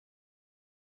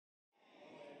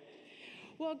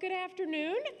Well, good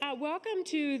afternoon. Welcome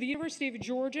to the University of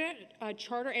Georgia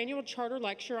Annual Charter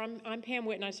Lecture. I'm Pam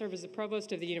Whitten. I serve as the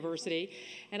provost of the university,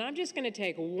 and I'm just going to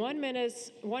take 1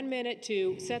 minute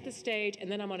to set the stage, and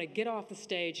then I'm going to get off the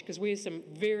stage because we have some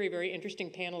very, very interesting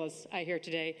panelists here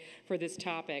today for this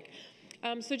topic.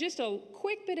 So just a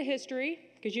quick bit of history,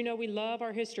 because you know we love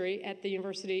our history at the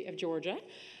University of Georgia.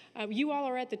 You all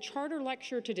are at the charter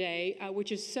lecture today,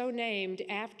 which is so named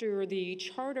after the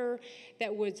charter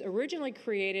that was originally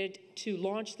created to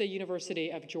launch the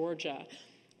University of Georgia.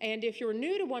 And if you're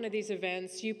new to one of these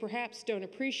events, you perhaps don't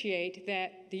appreciate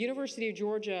that the University of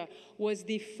Georgia was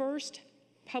the first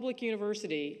public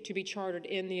university to be chartered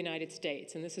in the United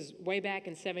States, and this is way back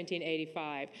in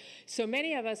 1785. So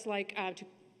many of us like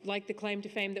the claim to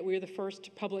fame that we're the first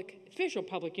official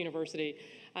public university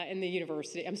in the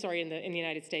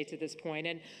United States at this point.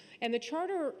 And the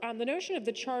charter, the notion of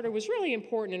the charter was really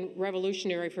important and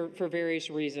revolutionary for various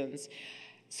reasons.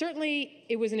 Certainly,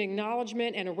 it was an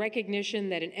acknowledgement and a recognition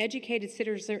that an educated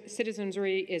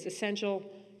citizenry is essential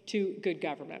to good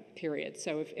government, period.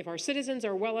 So if our citizens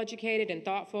are well-educated and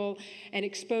thoughtful and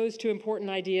exposed to important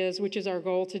ideas, which is our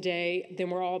goal today, then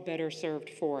we're all better served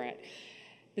for it.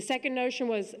 The second notion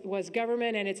was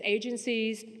government and its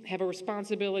agencies have a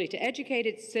responsibility to educate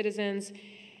its citizens.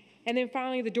 And then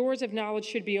finally, the doors of knowledge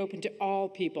should be open to all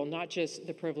people, not just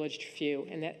the privileged few,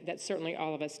 and that's certainly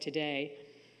all of us today.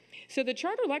 So the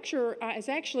charter lecture has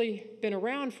actually been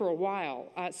around for a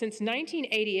while. Since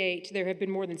 1988, there have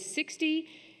been more than 60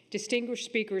 distinguished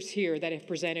speakers here that have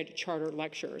presented charter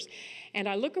lectures. And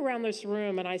I look around this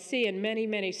room and I see in many,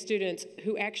 many students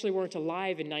who actually weren't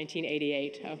alive in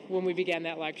 1988 when we began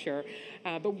that lecture.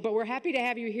 But we're happy to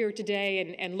have you here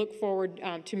today and look forward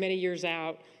to many years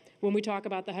out when we talk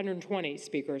about the 120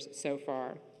 speakers so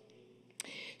far.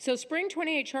 So Spring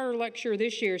 28 Charter Lecture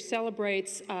this year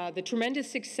celebrates the tremendous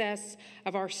success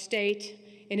of our state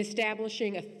in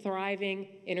establishing a thriving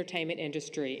entertainment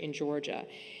industry in Georgia.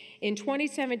 In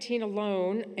 2017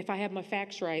 alone, if I have my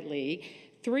facts right, Lee,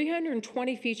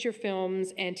 320 feature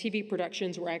films and TV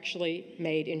productions were actually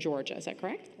made in Georgia. Is that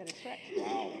correct? That is correct.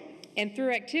 Wow. And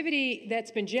through activity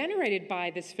that's been generated by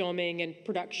this filming and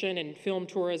production and film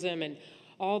tourism and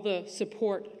all the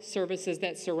support services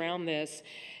that surround this,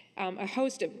 a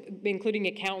host of, including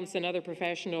accountants and other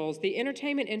professionals, the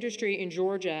entertainment industry in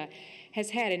Georgia has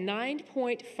had a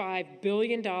 $9.5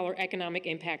 billion economic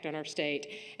impact on our state,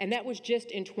 and that was just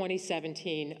in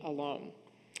 2017 alone.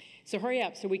 So hurry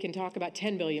up so we can talk about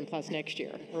 $10 billion plus next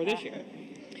year, or this year.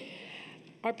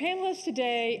 Our panelists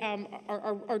today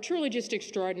are truly just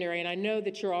extraordinary, and I know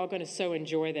that you're all going to so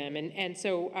enjoy them. And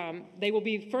so they will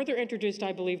be further introduced,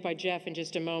 I believe, by Jeff in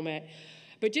just a moment.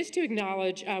 But just to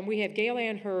acknowledge, we have Gail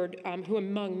Ann Hurd, who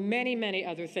among many, many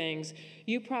other things,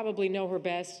 you probably know her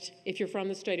best if you're from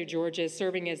the state of Georgia,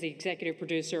 serving as the executive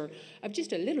producer of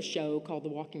just a little show called The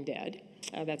Walking Dead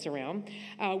that's around.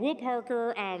 Will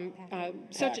Parker.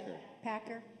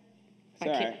 Packer.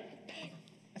 Sorry.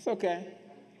 It's okay.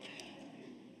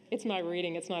 It's my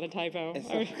reading, it's not a typo.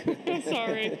 It's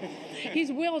Sorry.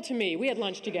 He's Will to me. We had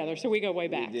lunch together, so we go way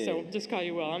back. So just call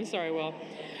you Will. I'm sorry, Will.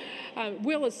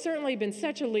 Will has certainly been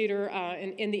such a leader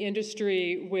in the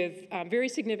industry with very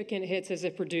significant hits as a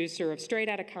producer of Straight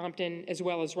Outta Compton as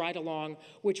well as Ride Along,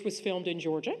 which was filmed in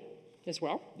Georgia as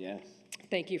well. Yes.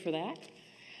 Thank you for that.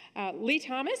 Lee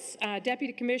Thomas,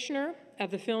 Deputy Commissioner of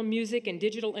the Film, Music, and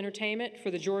Digital Entertainment for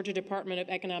the Georgia Department of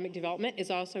Economic Development, is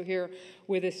also here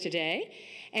with us today.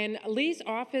 And Lee's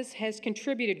office has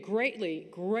contributed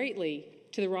greatly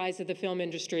to the rise of the film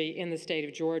industry in the state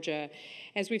of Georgia.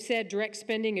 As we've said, direct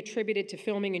spending attributed to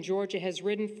filming in Georgia has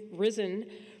risen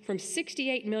from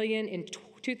 $68 million in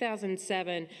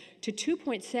 2007 to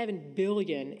 $2.7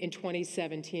 billion in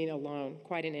 2017 alone.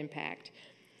 Quite an impact.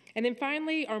 And then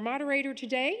finally, our moderator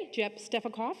today, Jeff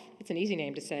Stefakoff, it's an easy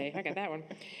name to say, I got that one,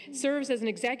 serves as an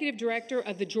executive director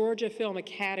of the Georgia Film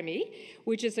Academy,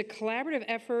 which is a collaborative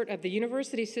effort of the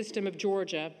University System of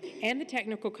Georgia and the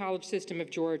Technical College System of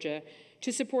Georgia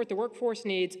to support the workforce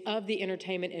needs of the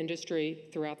entertainment industry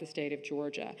throughout the state of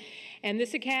Georgia. And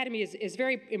this academy is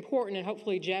very important, and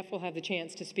hopefully Jeff will have the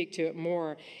chance to speak to it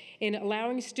more, in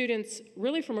allowing students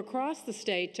really from across the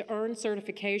state to earn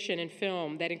certification in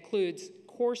film that includes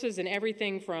courses in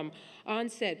everything from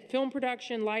on-set film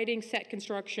production, lighting, set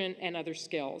construction, and other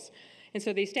skills. And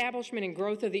so the establishment and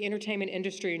growth of the entertainment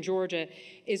industry in Georgia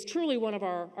is truly one of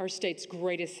our state's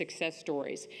greatest success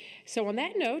stories. So on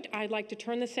that note, I'd like to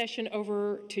turn the session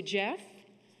over to Jeff.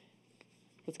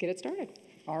 Let's get it started.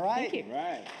 All right. Thank you. All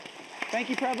right. Thank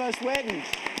you, Provost Whitten.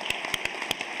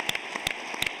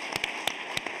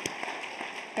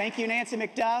 Thank you, Nancy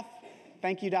McDuff.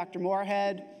 Thank you, Dr.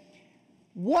 Moorhead.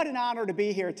 What an honor to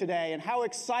be here today, and how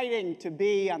exciting to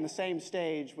be on the same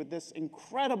stage with this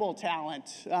incredible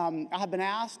talent. I have been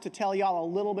asked to tell y'all a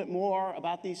little bit more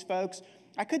about these folks.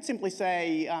 I could simply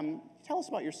say, tell us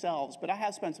about yourselves, but I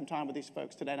have spent some time with these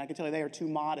folks today, and I can tell you they are too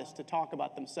modest to talk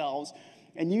about themselves,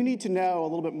 and you need to know a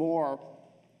little bit more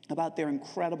about their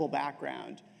incredible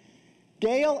background.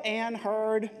 Gail Ann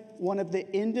Hurd, one of the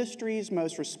industry's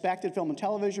most respected film and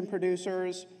television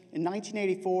producers, in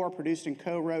 1984 produced and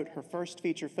co-wrote her first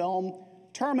feature film,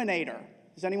 Terminator.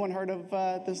 Has anyone heard of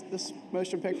this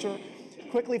motion picture?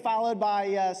 Quickly followed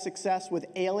by success with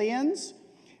Aliens,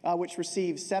 which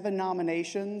received 7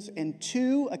 nominations and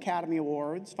 2 Academy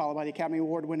Awards, followed by the Academy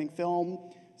Award-winning film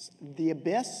The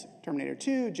Abyss, Terminator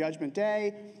 2, Judgment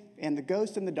Day, and The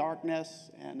Ghost in the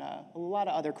Darkness, and a lot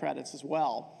of other credits as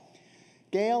well.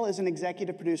 Gail is an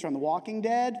executive producer on The Walking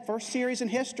Dead, first series in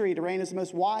history to reign as the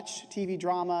most watched TV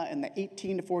drama in the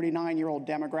 18 to 49-year-old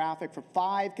demographic for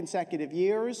 5 consecutive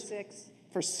years. 6.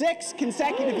 For 6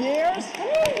 consecutive years?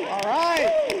 All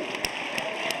right.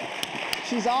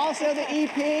 She's also the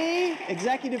EP,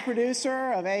 executive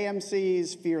producer of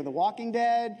AMC's Fear the Walking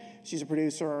Dead. She's a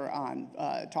producer on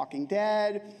Talking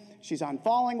Dead. She's on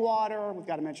Falling Water. We've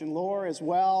got to mention Lore as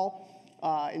well.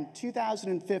 In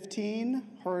 2015,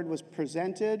 Hurd was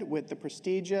presented with the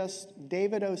prestigious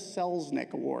David O.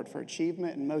 Selznick Award for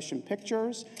Achievement in Motion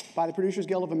Pictures by the Producers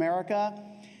Guild of America.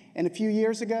 And a few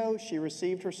years ago, she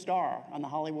received her star on the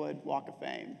Hollywood Walk of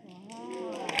Fame.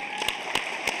 Wow.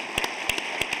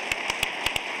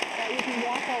 You can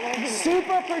walk all over me.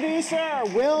 Super producer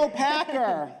Will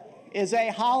Packer is a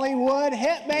Hollywood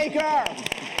hitmaker.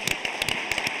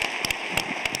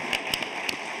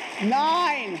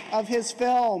 9 of his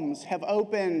films have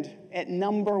opened at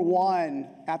 #1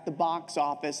 at the box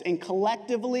office, and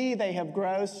collectively they have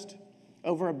grossed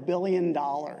over $1 billion.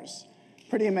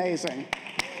 Pretty amazing.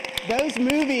 Those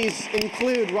movies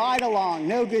include Ride Along,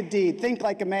 No Good Deed, Think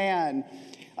Like a Man,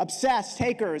 Obsessed,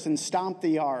 Takers, and Stomp the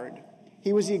Yard.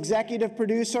 He was the executive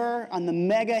producer on the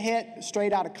mega hit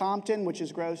Straight Outta Compton, which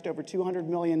has grossed over $200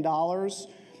 million.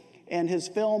 And his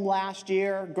film last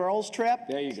year, Girls Trip.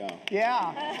 There you go.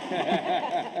 Yeah.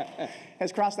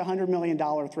 has crossed the $100 million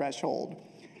threshold.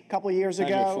 A couple of years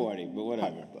ago. 140, but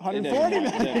whatever. 140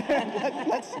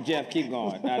 million. Jeff, keep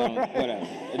going. Whatever.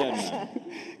 It doesn't matter.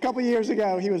 A couple of years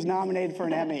ago, he was nominated for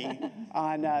an Emmy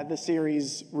on the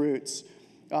series Roots.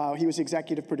 He was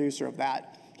executive producer of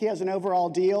that. He has an overall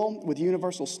deal with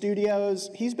Universal Studios.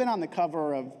 He's been on the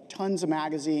cover of tons of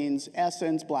magazines,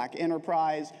 Essence, Black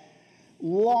Enterprise.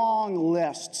 Long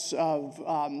lists of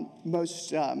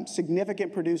most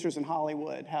significant producers in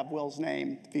Hollywood have Will's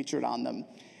name featured on them.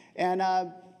 And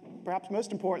perhaps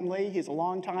most importantly, he's a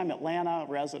longtime Atlanta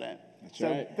resident. That's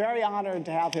right. So very honored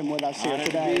to have him with us here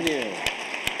today. Honored to be here.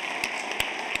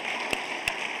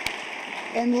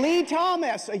 And Lee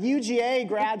Thomas, a UGA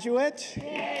graduate.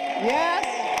 Yes.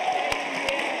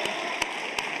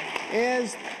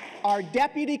 Is our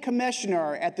deputy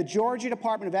commissioner at the Georgia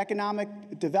Department of Economic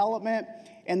Development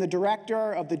and the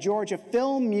director of the Georgia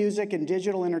Film, Music, and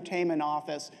Digital Entertainment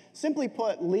Office. Simply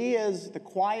put, Lee is the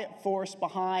quiet force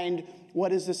behind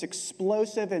what is this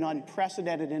explosive and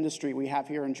unprecedented industry we have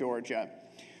here in Georgia.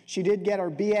 She did get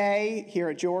her BA here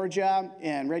at Georgia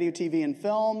in radio, TV, and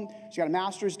film. She got a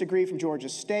master's degree from Georgia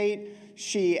State.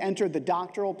 She entered the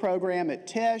doctoral program at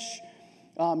Tisch.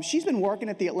 She's been working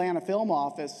at the Atlanta Film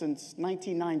Office since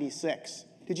 1996.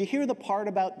 Did you hear the part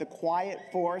about the quiet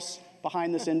force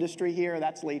behind this industry here?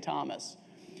 That's Lee Thomas.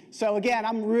 So again,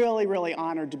 I'm really, really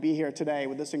honored to be here today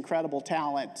with this incredible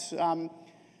talent.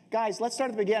 Guys, let's start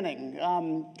at the beginning,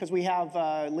 because we have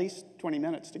at least 20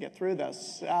 minutes to get through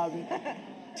this.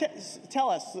 Tell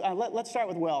us, let's start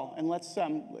with Will, and let's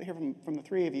hear from the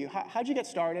three of you. How'd you get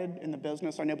started in the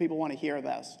business? I know people want to hear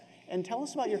this. And tell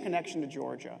us about your connection to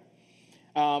Georgia.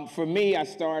 For me, I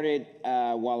started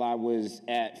while I was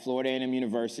at Florida A&M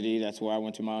University. That's where I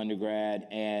went to my undergrad,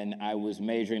 and I was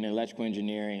majoring in electrical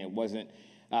engineering. It wasn't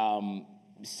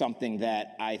something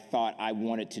that I thought I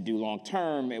wanted to do long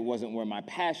term. It wasn't where my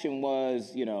passion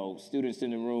was. You know, students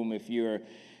in the room, if you're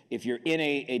in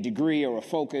a degree or a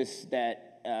focus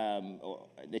that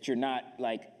you're not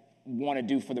like want to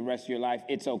do for the rest of your life,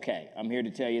 it's okay. I'm here to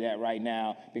tell you that right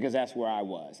now, because that's where I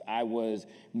was. I was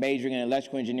majoring in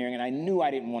electrical engineering, and I knew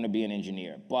I didn't want to be an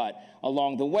engineer. But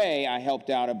along the way, I helped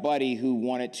out a buddy who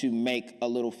wanted to make a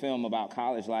little film about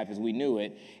college life as we knew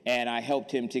it, and I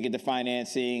helped him to get the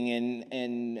financing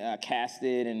and cast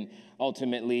it and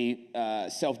ultimately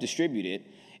self-distribute it,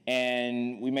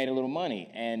 and we made a little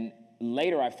money. And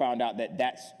later, I found out that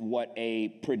that's what a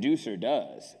producer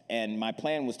does. And my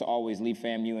plan was to always leave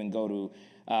FAMU and go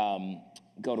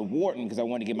go to Wharton because I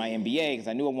wanted to get my MBA because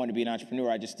I knew I wanted to be an entrepreneur.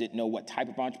 I just didn't know what type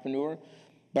of entrepreneur.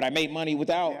 But I made money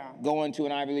without going to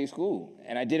an Ivy League school,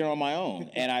 and I did it on my own.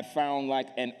 And I found like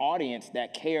an audience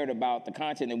that cared about the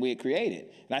content that we had created.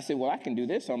 And I said, well, I can do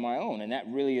this on my own, and that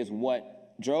really is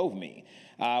what drove me.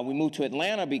 We moved to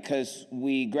Atlanta because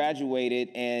we graduated,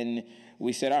 and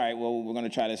we said, all right, well, we're going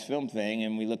to try this film thing.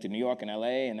 And we looked at New York and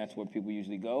LA, and that's where people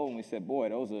usually go. And we said, boy,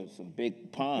 those are some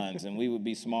big ponds, and we would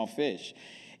be small fish.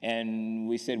 And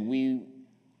we said, we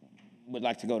would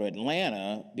like to go to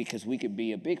Atlanta because we could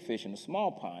be a big fish in a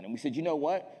small pond. And we said, you know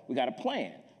what? We got a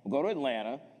plan. We'll go to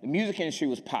Atlanta. The music industry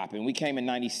was popping. We came in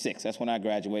 '96. That's when I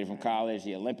graduated from college.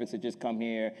 The Olympics had just come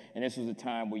here. And this was a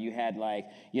time where you had like,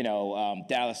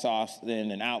 Dallas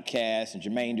Austin and Outkast and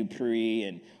Jermaine Dupri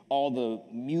and all the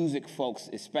music folks,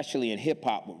 especially in hip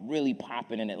hop, were really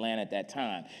popping in Atlanta at that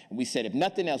time. And we said, if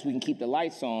nothing else, we can keep the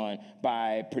lights on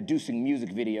by producing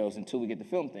music videos until we get the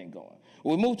film thing going.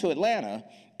 Well, we moved to Atlanta,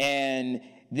 and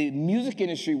the music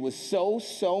industry was so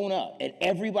sewn up, and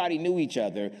everybody knew each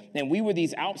other, and we were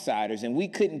these outsiders, and we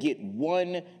couldn't get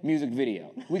one music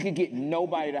video. We could get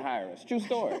nobody to hire us. True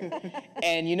story.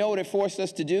 And you know what it forced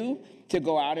us to do? To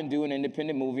go out and do an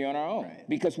independent movie on our own,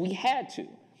 because we had to.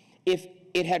 If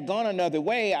it had gone another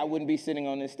way, I wouldn't be sitting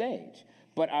on this stage.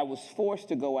 But I was forced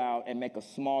to go out and make a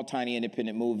small, tiny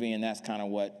independent movie, and that's kind of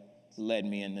what led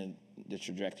me in the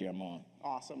trajectory I'm on.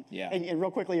 Awesome. Yeah. And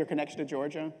real quickly, your connection to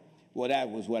Georgia? Well,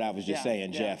 that was what I was just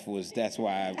saying, Jeff, that's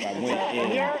why I went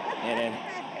in. And then,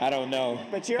 I don't know,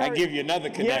 I give you another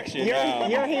connection.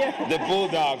 You're here. The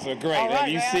Bulldogs are great. Right, Have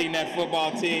you seen that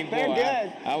football team? They're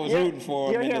good. I was rooting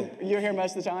for them. You're here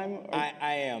most of the time?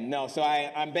 I am. No, so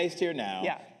I'm based here now.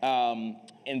 Yeah.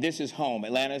 And this is home.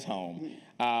 Atlanta's home.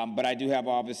 But I do have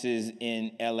offices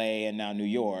in LA and now New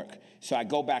York. So I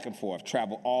go back and forth,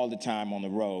 travel all the time on the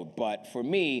road. But for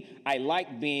me, I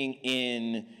like being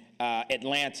in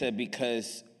Atlanta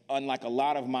because unlike a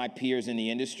lot of my peers in the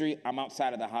industry, I'm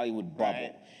outside of the Hollywood bubble.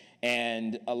 Right.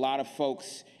 And a lot of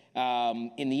folks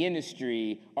in the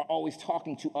industry are always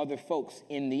talking to other folks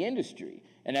in the industry.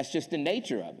 And that's just the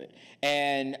nature of it.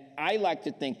 And I like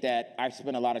to think that I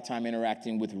spend a lot of time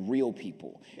interacting with real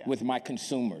people, with my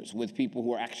consumers, with people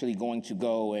who are actually going to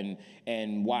go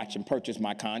and watch and purchase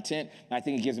my content. And I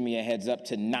think it gives me a heads up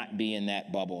to not be in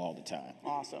that bubble all the time.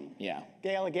 Awesome. Yeah.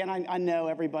 Gail, again, I know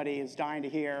everybody is dying to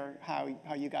hear how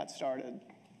you got started.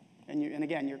 And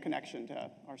again, your connection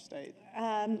to our state.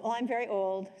 Well, I'm very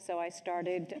old, so I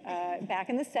started back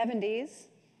in the 70s.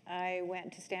 I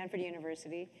went to Stanford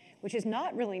University, which is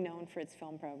not really known for its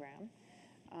film program.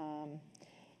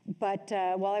 But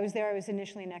while I was there, I was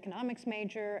initially an economics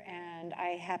major, and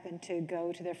I happened to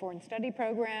go to their foreign study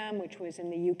program, which was in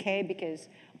the UK because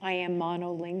I am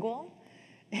monolingual.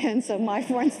 And so my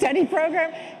foreign study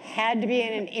program had to be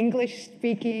in an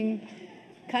English-speaking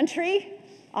country,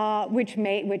 which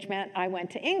meant I went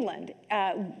to England,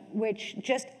 which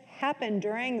just happened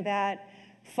during that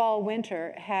fall,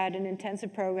 winter, had an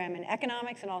intensive program in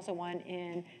economics and also one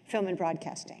in film and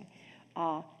broadcasting.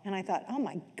 And I thought, oh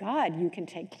my God, you can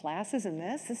take classes in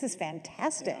this? This is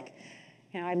fantastic.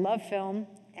 Yeah. I love film,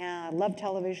 and I love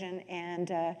television,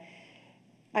 and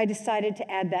I decided to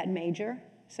add that major.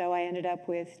 So I ended up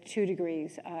with 2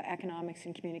 degrees, economics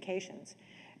and communications.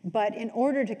 But in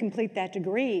order to complete that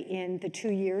degree in the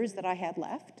 2 years that I had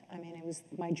left, I mean, it was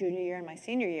my junior year and my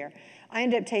senior year, I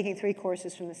ended up taking 3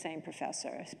 courses from the same professor,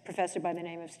 a professor by the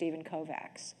name of Stephen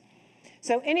Kovacs.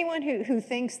 So anyone who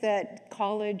thinks that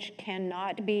college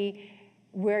cannot be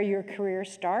where your career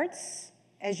starts,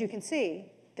 as you can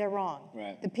see, they're wrong.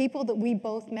 Right. The people that we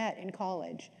both met in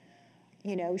college,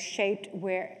 shaped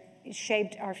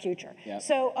our future. Yep.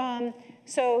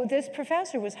 So this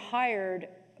professor was hired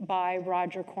by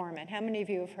Roger Corman. How many of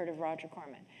you have heard of Roger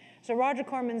Corman? So Roger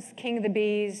Corman's King of the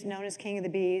Bees, known as King of the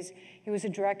Bees. He was a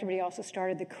director, but he also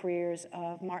started the careers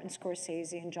of Martin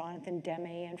Scorsese and Jonathan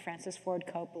Demme and Francis Ford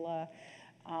Coppola,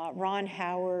 Ron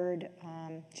Howard,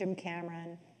 Jim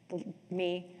Cameron,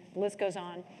 me, the list goes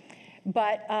on.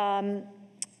 But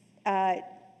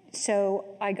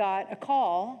so I got a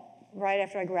call right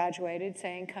after I graduated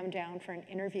saying, come down for an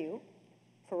interview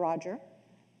for Roger.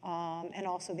 And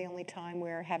also the only time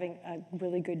where having a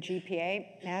really good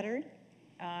GPA mattered.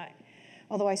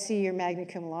 Although I see your magna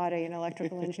cum laude in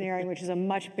electrical engineering, which is a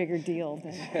much bigger deal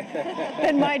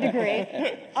than my degree.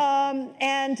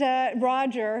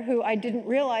 Roger, who I didn't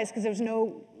realize because there was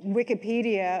no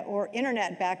Wikipedia or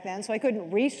internet back then, so I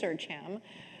couldn't research him.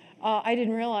 I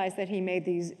didn't realize that he made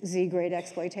these Z-grade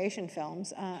exploitation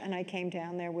films, and I came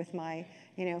down there with my,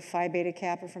 Phi Beta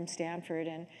Kappa from Stanford,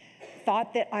 and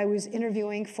thought that I was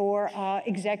interviewing for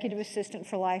executive assistant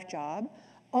for life job.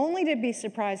 only to be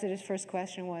surprised that his first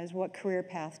question was, what career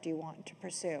path do you want to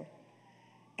pursue?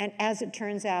 And as it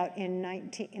turns out, in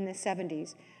the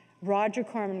 70s, Roger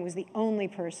Corman was the only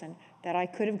person that I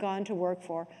could have gone to work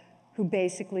for who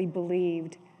basically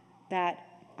believed that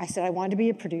I said I wanted to be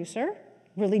a producer,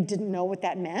 really didn't know what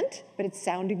that meant, but it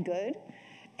sounded good.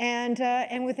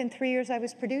 And within 3 years, I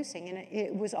was producing. And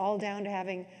it was all down to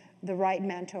having the right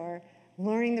mentor,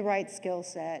 learning the right skill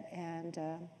set, and,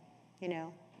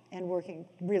 and working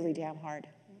really damn hard.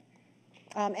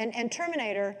 And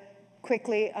Terminator,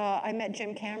 quickly, I met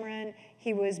Jim Cameron.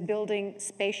 He was building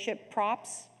spaceship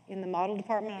props in the model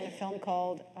department on a film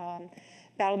called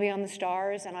Battle Beyond the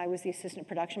Stars, and I was the assistant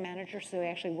production manager, so he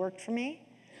actually worked for me.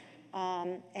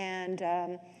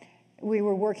 We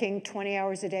were working 20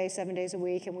 hours a day, 7 days a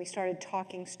week, and we started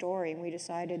talking story, and we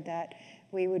decided that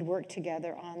we would work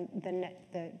together on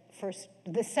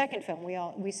the second film.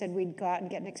 We said we'd go out and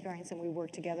get an experience, and we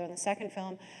worked together on the second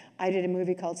film. I did a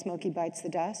movie called Smokey Bites the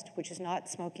Dust, which is not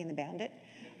Smokey and the Bandit.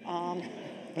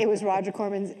 It was Roger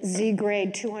Corman's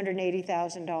Z-grade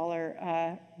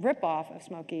 $280,000 ripoff of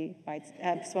Smokey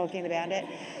and the Bandit.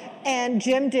 And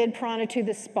Jim did Piranha 2: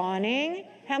 The Spawning.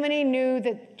 How many knew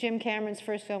that Jim Cameron's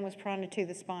first film was Piranha 2: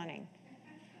 The Spawning?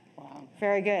 Wow.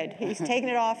 Very good. He's taken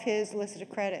it off his list of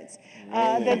credits.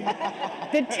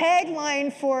 The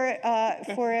tagline for it,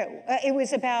 it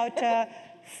was about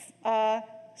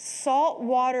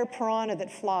saltwater piranha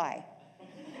that fly.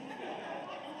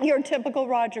 Your typical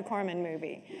Roger Corman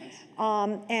movie.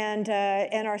 And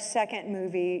our second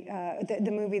movie,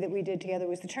 the movie that we did together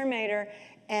was The Terminator,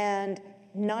 and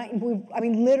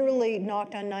literally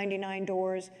knocked on 99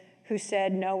 doors who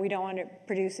said, no, we don't want to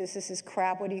produce this, this is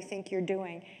crap, what do you think you're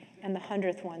doing? And the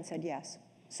 100th one said yes.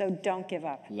 So don't give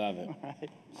up. Love it. Right.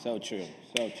 So true,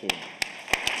 so true.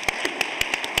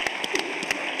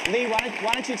 Lee,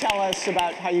 why don't you tell us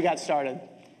about how you got started?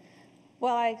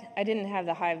 Well, I didn't have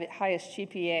the highest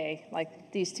GPA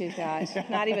like these two guys,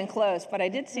 not even close, but I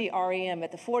did see REM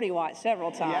at the 40 Watt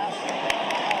several times. Yes. All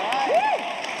right.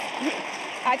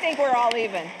 I think we're all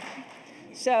even.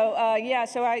 So,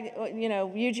 so I,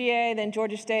 UGA, then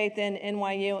Georgia State, then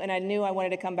NYU, and I knew I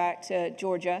wanted to come back to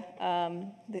Georgia.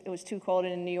 It was too cold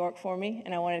in New York for me,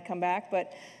 and I wanted to come back.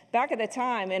 But back at the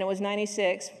time, and it was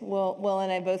 96, Will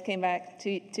and I both came back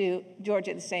to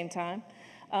Georgia at the same time.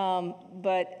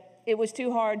 But it was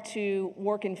too hard to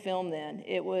work in film then.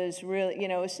 It was really,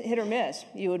 it was hit or miss.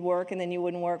 You would work, and then you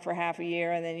wouldn't work for half a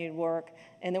year, and then you'd work.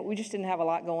 And we just didn't have a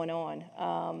lot going on.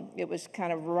 It was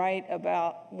kind of right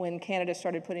about when Canada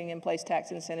started putting in place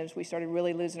tax incentives, we started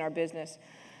really losing our business.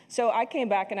 So I came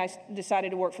back and I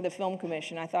decided to work for the Film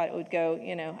Commission. I thought it would go,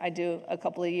 I'd do a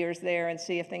couple of years there and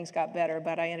see if things got better,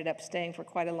 but I ended up staying for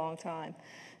quite a long time.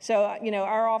 So,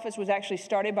 our office was actually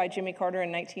started by Jimmy Carter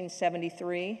in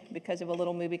 1973 because of a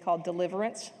little movie called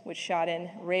Deliverance, which shot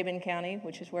in Rabun County,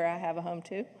 which is where I have a home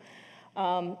too.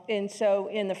 And so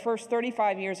in the first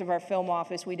 35 years of our film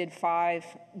office, we did $5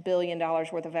 billion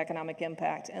worth of economic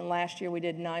impact. And last year we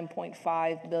did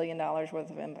 $9.5 billion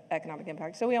worth of economic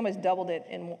impact. So we almost doubled it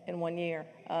in 1 year,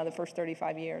 the first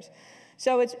 35 years.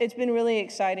 So it's been really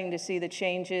exciting to see the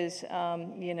changes.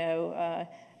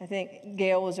 I think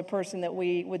Gail was a person that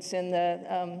we would send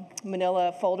the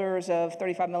manila folders of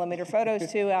 35 millimeter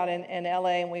photos to out in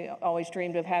LA, and we always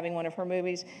dreamed of having one of her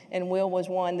movies. And Will was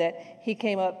one that he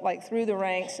came up through the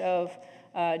ranks of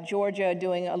Georgia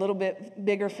doing a little bit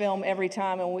bigger film every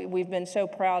time, and we've been so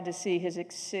proud to see his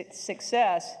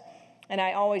success. And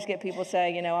I always get people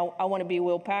say, I want to be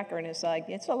Will Packer, and it's like,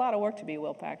 it's a lot of work to be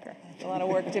Will Packer. It's a lot of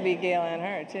work to be Gail and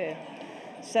her, too.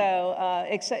 So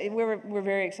we're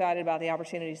very excited about the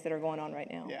opportunities that are going on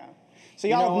right now. Yeah. So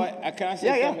you know what? Can I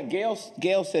say something?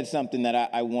 Gail said something that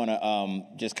I want to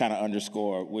just kind of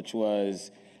underscore, which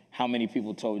was how many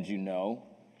people told you no,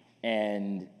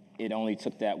 and it only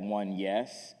took that one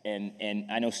yes. And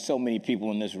I know so many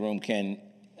people in this room can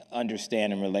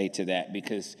understand and relate to that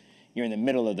because you're in the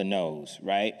middle of the no's,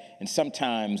 right? And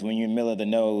sometimes when you're in the middle of the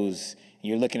no's,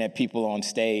 you're looking at people on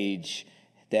stage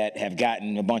that have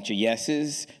gotten a bunch of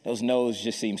yeses, those no's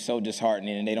just seem so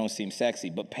disheartening and they don't seem sexy.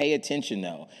 But pay attention,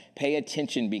 though. Pay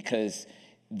attention because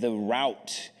the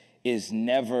route is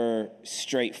never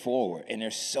straightforward, and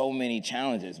there's so many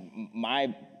challenges.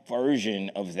 My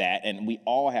version of that, and we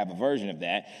all have a version of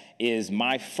that, is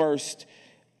my first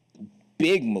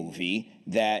big movie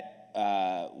that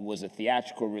was a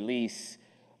theatrical release,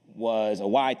 was a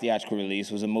wide theatrical release,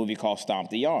 was a movie called Stomp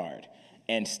the Yard.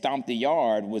 And Stomp the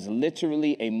Yard was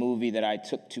literally a movie that I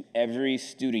took to every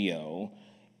studio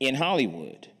in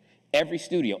Hollywood. Every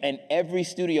studio. And every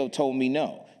studio told me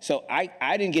no. So I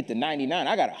didn't get the 99.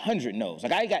 I got 100 no's.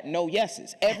 Like, I got no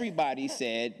yeses. Everybody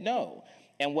said no.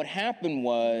 And what happened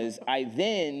was I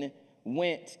then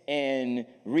went and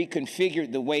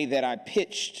reconfigured the way that I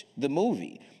pitched the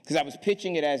movie. Because I was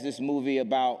pitching it as this movie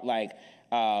about, like,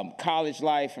 college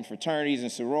life and fraternities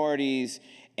and sororities,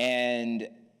 and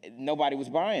nobody was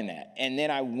buying that. And then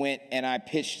I went and I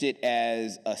pitched it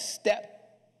as a step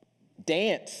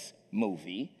dance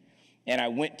movie, and I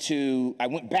went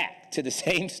back to the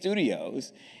same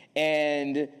studios,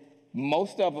 and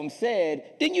most of them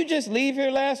said, "Didn't you just leave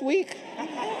here last week?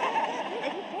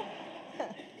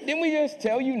 Didn't we just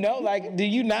tell you no? Like, do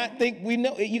you not think we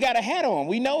know? You got a hat on.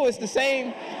 We know it's the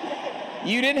same.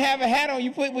 You didn't have a hat on.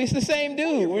 It's the same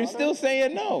dude. We're still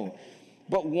saying no."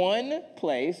 But one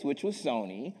place, which was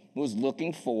Sony, was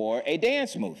looking for a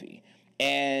dance movie.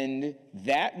 And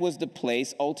that was the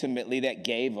place, ultimately, that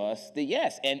gave us the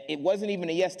yes. And it wasn't even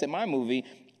a yes to my movie.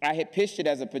 I had pitched it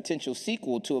as a potential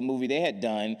sequel to a movie they had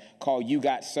done called You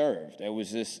Got Served. There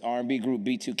was this R&B group,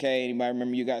 B2K. Anybody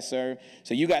remember You Got Served?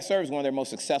 So You Got Served was one of their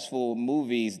most successful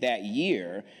movies that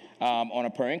year on a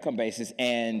per-income basis.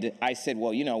 And I said,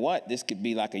 well, you know what? This could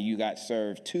be like a You Got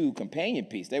Served 2 companion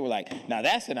piece. They were like, now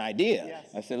that's an idea. Yes.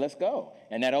 I said, let's go.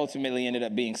 And that ultimately ended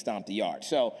up being Stomp the Yard.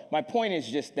 So my point is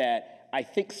just that I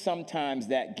think sometimes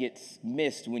that gets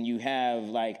missed when you have,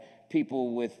 like,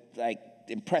 people with, like,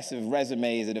 impressive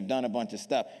resumes that have done a bunch of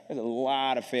stuff. There's a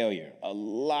lot of failure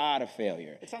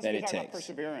It sounds like you're talking about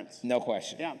perseverance. No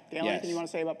question. Yeah. Dale, anything you want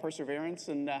to say about perseverance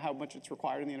and how much it's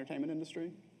required in the entertainment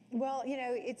industry? Well, you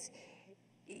know,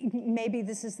 maybe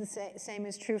this is the same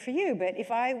is true for you, but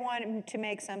if I want to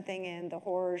make something in the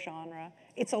horror genre,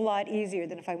 it's a lot easier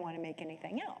than if I want to make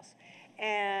anything else.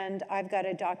 And I've got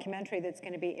a documentary that's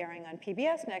going to be airing on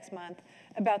PBS next month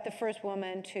about the first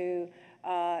woman to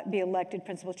be elected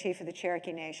principal chief of the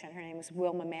Cherokee Nation. Her name is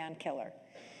Wilma Mankiller.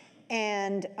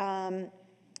 And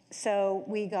so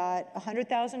we got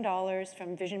 $100,000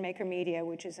 from Vision Maker Media,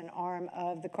 which is an arm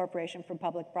of the Corporation for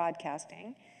Public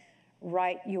Broadcasting.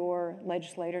 Write your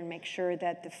legislator and make sure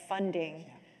that the funding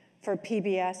for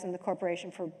PBS and the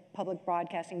Corporation for Public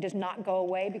Broadcasting does not go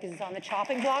away because it's on the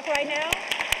chopping block right now.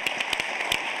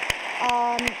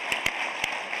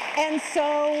 And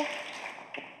so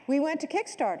we went to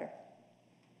Kickstarter.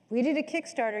 We did a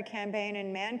Kickstarter campaign,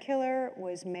 and Mankiller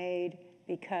was made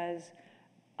because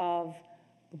of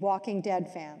Walking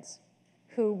Dead fans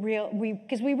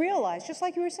because we realized, just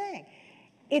like you were saying,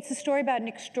 it's a story about an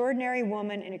extraordinary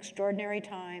woman in extraordinary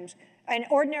times, an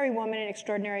ordinary woman in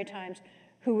extraordinary times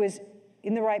who was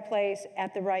in the right place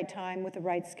at the right time with the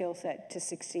right skill set to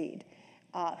succeed.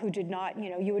 Who did not,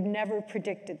 you would never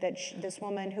predicted that this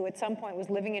woman who at some point was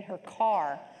living in her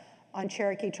car on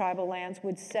Cherokee tribal lands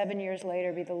would 7 years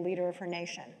later be the leader of her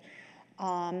nation.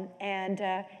 And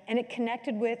it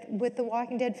connected with the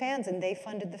Walking Dead fans, and they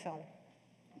funded the film.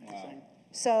 Wow.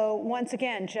 So once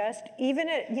again, just even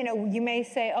you may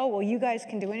say, oh, well, you guys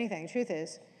can do anything. The truth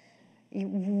is,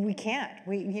 we can't.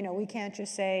 We can't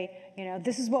just say,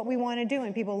 this is what we want to do,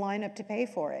 and people line up to pay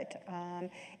for it.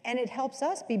 And it helps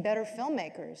us be better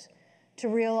filmmakers to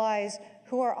realize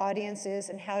who our audience is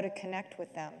and how to connect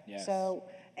with them. Yes. So,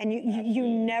 and you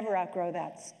never outgrow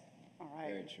that. All right.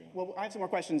 Very true. Well, I have some more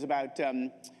questions about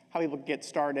how people get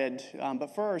started.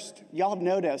 But first, y'all have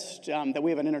noticed that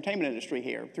we have an entertainment industry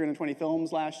here. 320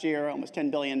 films last year, almost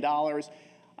 $10 billion.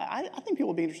 I think people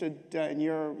will be interested in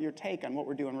your take on what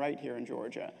we're doing right here in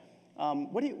Georgia.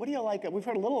 What do you like? We've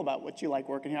heard a little about what you like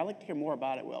working here. I'd like to hear more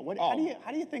about it, Will. How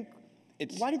do you think?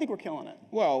 Why do you think we're killing it?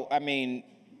 Well, I mean,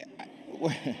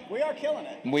 we are killing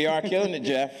it. We are killing it,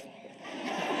 Jeff.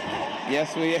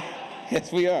 Yes,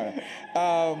 we are.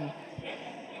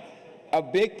 A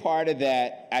big part of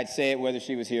that, I'd say it whether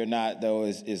she was here or not, though,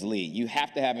 is Lee. You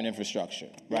have to have an infrastructure,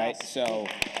 right? Yes. So,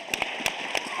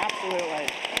 absolutely.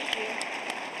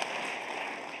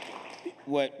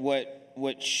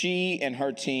 What she and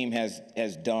her team has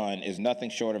done is nothing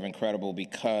short of incredible,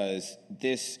 because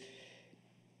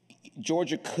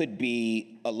Georgia could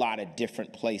be a lot of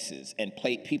different places, and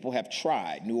people have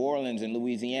tried. New Orleans and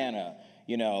Louisiana,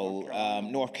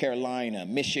 North Carolina,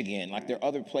 Michigan. Like, there are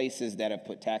other places that have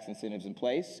put tax incentives in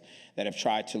place that have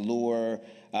tried to lure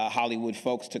Hollywood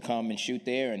folks to come and shoot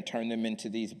there and turn them into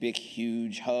these big,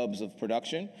 huge hubs of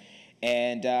production.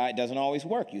 And it doesn't always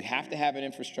work. You have to have an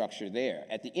infrastructure there.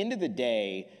 At the end of the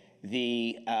day,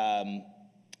 the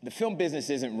film business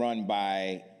isn't run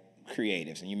by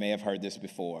creatives, and you may have heard this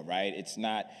before, right? It's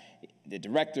not the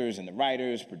directors and the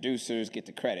writers, producers get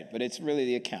the credit, but it's really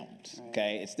the accountants,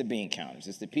 okay? It's the bean counters.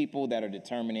 It's the people that are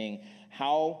determining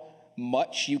how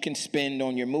much you can spend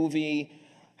on your movie,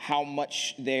 how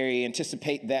much they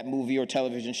anticipate that movie or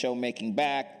television show making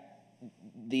back.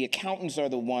 The accountants are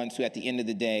the ones who, at the end of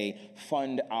the day,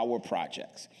 fund our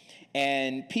projects.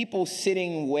 And people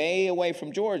sitting way away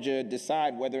from Georgia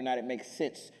decide whether or not it makes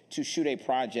sense to shoot a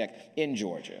project in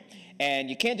Georgia. And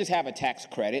you can't just have a tax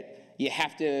credit. You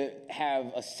have to have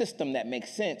a system that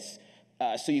makes sense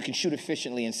so you can shoot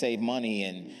efficiently and save money.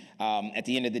 And at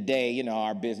the end of the day, you know,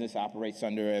 our business operates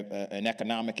under an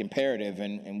economic imperative,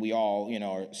 and we all, you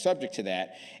know, are subject to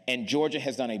that. And Georgia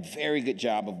has done a very good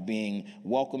job of being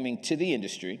welcoming to the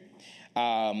industry.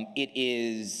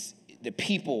 The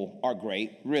people are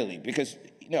great, really, because,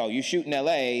 you know, you shoot in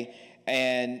LA,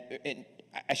 and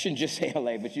I shouldn't just say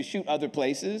LA, but you shoot other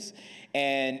places,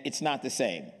 and it's not the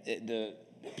same. The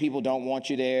people don't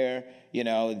want you there. You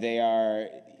know, there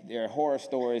are horror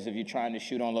stories of you trying to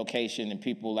shoot on location and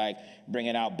people like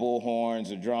bringing out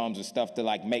bullhorns or drums or stuff to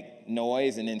like make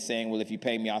noise and then saying, well, if you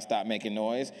pay me, I'll stop making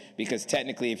noise. Because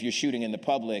technically, if you're shooting in the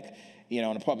public, you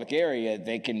know, in a public area,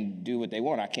 they can do what they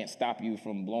want. I can't stop you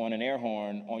from blowing an air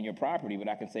horn on your property, but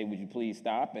I can say, would you please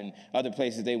stop? And other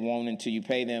places, they won't until you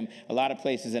pay them. A lot of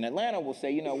places in Atlanta will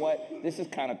say, you know what, this is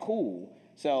kind of cool.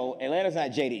 So Atlanta's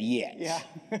not jaded yet. Yeah.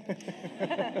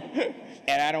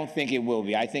 And I don't think it will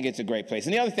be. I think it's a great place.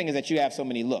 And the other thing is that you have so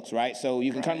many looks, right? So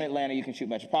you can come to Atlanta, you can shoot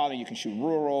metropolitan, you can shoot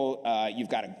rural. You've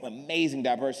got an amazing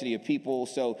diversity of people.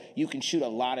 So you can shoot a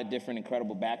lot of different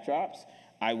incredible backdrops.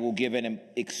 I will give an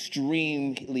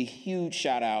extremely huge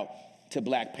shout out to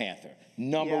Black Panther.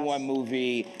 Number one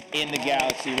movie in the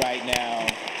galaxy right now.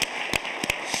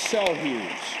 So huge.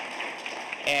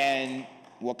 And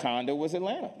Wakanda was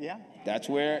Atlanta. Yeah. That's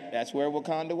where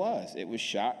Wakanda was. It was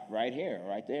shot right here,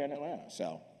 right there in Atlanta.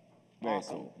 So very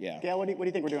cool. Yeah. Gail, what do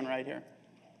you think we're doing right here?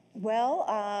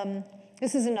 Well,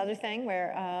 this is another thing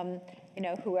where you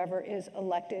know, whoever is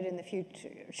elected in the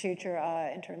future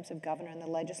in terms of governor and the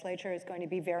legislature is going to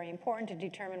be very important to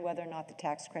determine whether or not the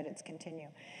tax credits continue.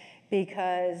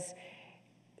 Because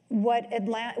what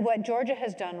Georgia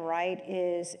has done right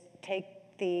is take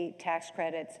the tax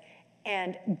credits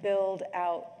and build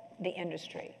out the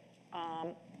industry.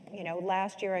 You know,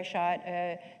 last year I shot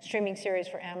a streaming series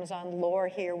for Amazon, Lore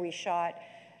here. We shot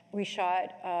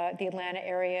the Atlanta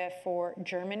area for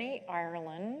Germany,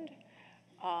 Ireland,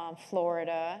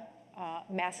 Florida,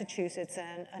 Massachusetts,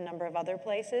 and a number of other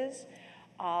places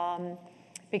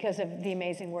because of the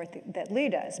amazing work that Lee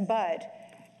does. But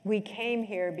we came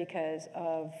here because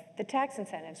of the tax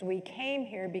incentives. We came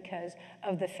here because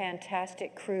of the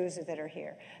fantastic crews that are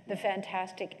here, the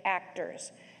fantastic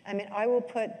actors. I mean, I will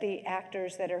put the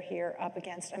actors that are here up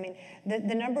against, I mean,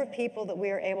 the number of people that we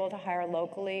are able to hire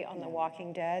locally on The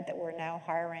Walking Dead that we're now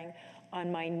hiring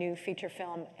on my new feature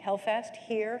film, Hellfest,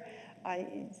 here,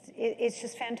 it's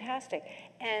just fantastic.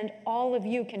 And all of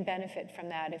you can benefit from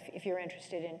that if you're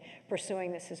interested in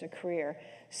pursuing this as a career.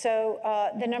 So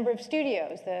the number of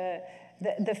studios,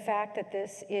 the fact that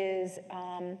this is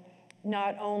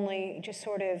not only just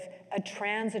sort of a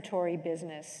transitory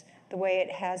business, the way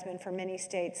it has been for many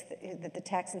states that the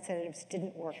tax incentives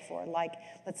didn't work for, like,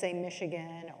 let's say,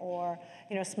 Michigan or,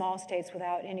 you know, small states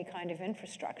without any kind of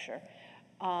infrastructure.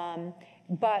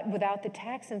 But without the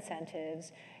tax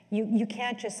incentives, you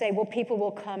can't just say, well, people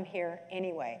will come here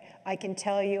anyway. I can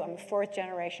tell you, I'm a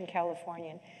fourth-generation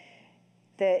Californian.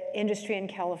 The industry in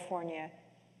California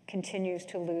continues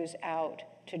to lose out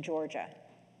to Georgia.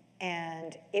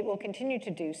 And it will continue to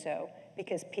do so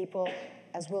because people,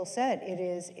 as Will said, it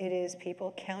is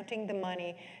people counting the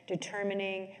money,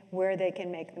 determining where they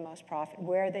can make the most profit,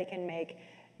 where they can make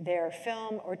their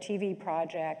film or TV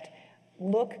project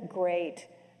look great,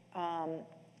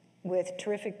 with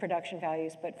terrific production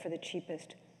values, but for the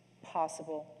cheapest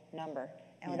possible number.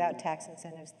 And without tax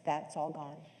incentives, that's all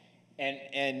gone.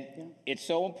 And it's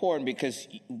so important because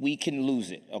we can lose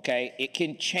it, okay? It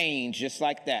can change just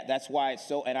like that. That's why it's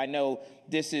so, and I know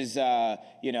this is,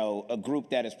 you know, a group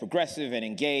that is progressive and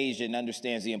engaged and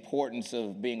understands the importance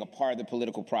of being a part of the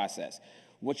political process.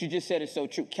 What you just said is so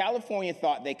true. California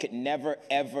thought they could never,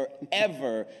 ever,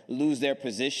 ever lose their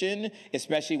position,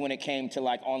 especially when it came to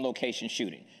like on-location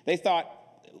shooting. They thought,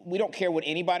 we don't care what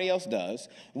anybody else does.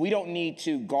 We don't need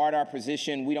to guard our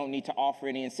position. We don't need to offer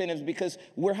any incentives because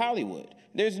we're Hollywood.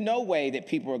 There's no way that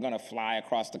people are going to fly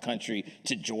across the country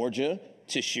to Georgia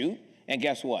to shoot. And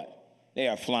guess what? They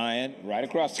are flying right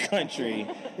across the country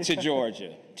to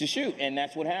Georgia to shoot, and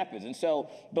that's what happens. And so,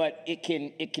 but it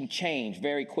can change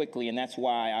very quickly, and that's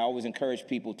why I always encourage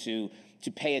people to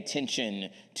pay attention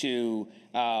to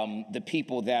the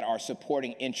people that are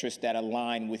supporting interests that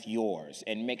align with yours,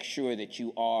 and make sure that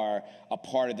you are a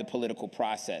part of the political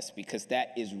process, because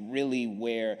that is really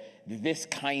where this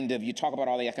kind of, you talk about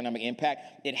all the economic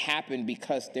impact, it happened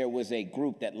because there was a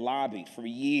group that lobbied for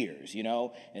years,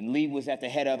 and Lee was at the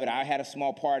head of it. I had a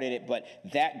small part in it, but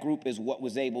that group is what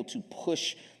was able to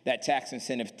push that tax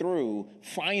incentive through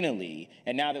finally.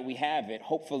 And now that we have it,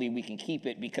 hopefully we can keep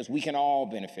it, because we can all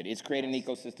benefit. It's created an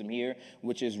ecosystem here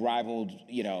which is rivaled,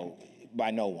 by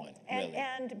no one, really.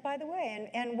 And by the way,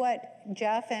 and what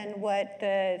Jeff and what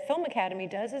the Film Academy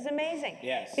does is amazing.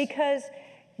 Yes. Because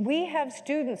we have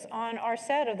students on our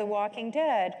set of The Walking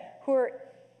Dead who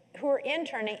are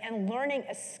interning and learning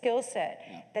a skill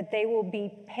set that they will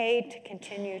be paid to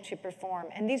continue to perform.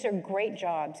 And these are great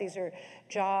jobs. These are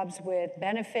jobs with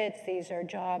benefits. These are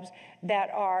jobs that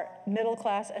are middle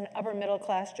class and upper middle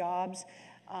class jobs.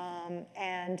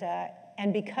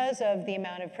 And because of the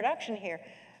amount of production here,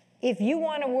 if you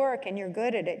want to work and you're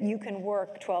good at it, you can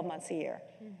work 12 months a year.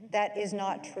 Mm-hmm. That is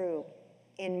not true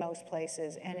in most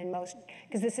places, and in most,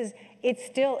 because it's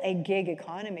still a gig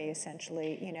economy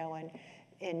essentially, and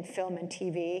in film and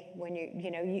TV, when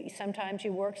you sometimes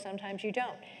you work, sometimes you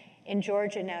don't. In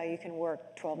Georgia now, you can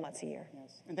work 12 months a year.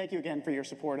 Yes, and thank you again for your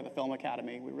support of the Film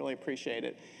Academy. We really appreciate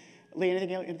it. Lee,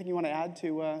 anything you want to add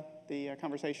to the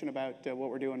conversation about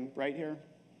what we're doing right here?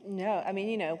 No, I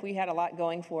mean, we had a lot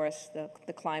going for us,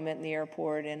 the climate and the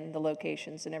airport and the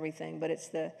locations and everything, but it's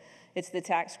the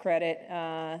tax credit,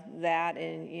 that,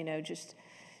 and,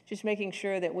 just making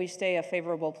sure that we stay a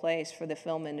favorable place for the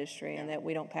film industry, and that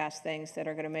we don't pass things that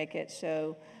are going to make it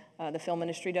so the film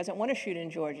industry doesn't want to shoot in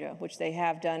Georgia, which they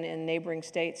have done in neighboring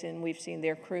states, and we've seen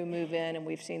their crew move in, and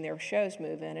we've seen their shows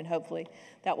move in, and hopefully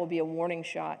that will be a warning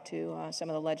shot to some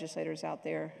of the legislators out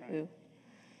there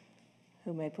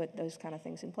who may put those kind of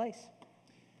things in place.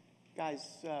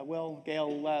 Guys, Will,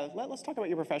 Gail, let's talk about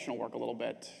your professional work a little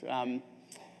bit.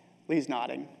 Lee's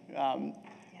nodding.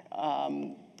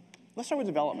 Let's start with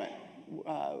development.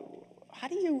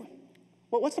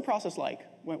 What's the process like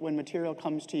when material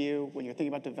comes to you, when you're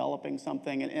thinking about developing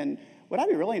something? And what I'd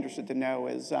be really interested to know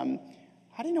is, how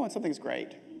do you know when something's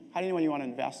great? How do you know when you want to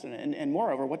invest in it? And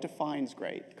moreover, what defines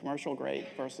great? Commercial great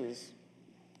versus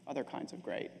other kinds of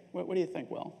great? What do you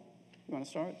think, Will? You want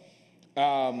to start?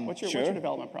 What's your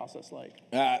development process like?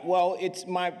 Well, it's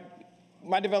my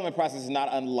development process is not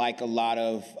unlike a lot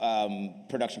of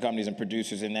production companies and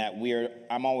producers in that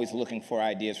I'm always looking for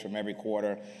ideas from every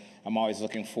quarter. I'm always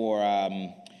looking for,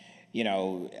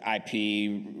 IP,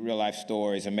 real life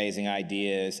stories, amazing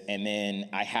ideas, and then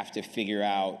I have to figure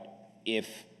out if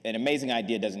an amazing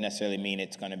idea doesn't necessarily mean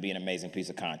it's going to be an amazing piece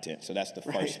of content. So that's the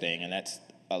first thing, and that's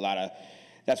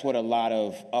what a lot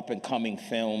of up and coming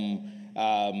film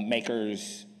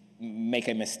makers make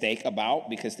a mistake about,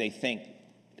 because they think,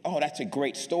 oh, that's a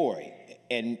great story.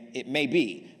 And it may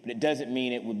be, but it doesn't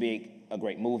mean it would be a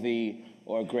great movie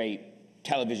or a great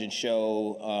television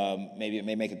show. Maybe it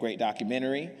may make a great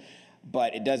documentary,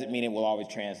 but it doesn't mean it will always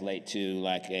translate to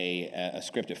like a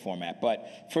scripted format.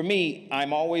 But for me,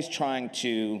 I'm always trying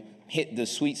to hit the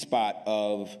sweet spot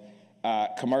of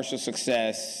commercial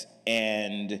success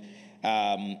and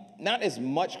not as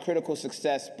much critical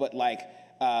success, but like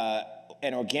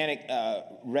an organic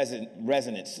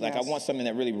resonance. Like, I want something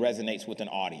that really resonates with an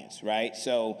audience, right?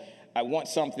 So I want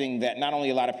something that not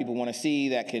only a lot of people want to see,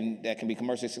 that can be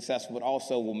commercially successful, but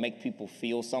also will make people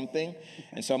feel something.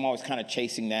 And so I'm always kind of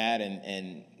chasing that,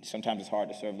 and sometimes it's hard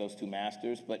to serve those two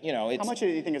masters. But it's, how much do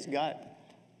you think is gut?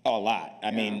 Oh, a lot.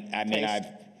 I mean,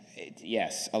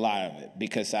 yes, a lot of it,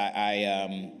 because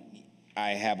I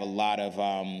have a lot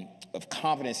of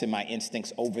confidence in my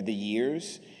instincts over the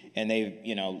years, and they've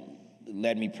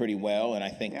led me pretty well. And I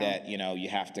think that you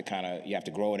have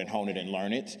to grow it and hone it and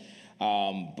learn it.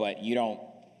 But you don't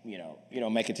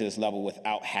make it to this level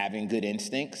without having good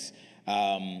instincts.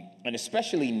 And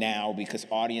especially now, because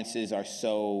audiences are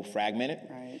so fragmented.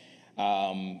 Right.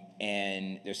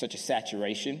 And there's such a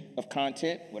saturation of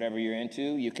content. Whatever you're into,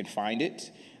 you can find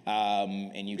it.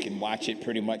 And you can watch it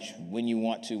pretty much when you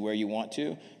want to, where you want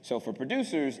to. So for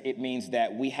producers, it means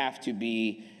that we have to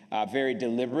be very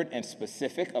deliberate and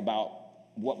specific about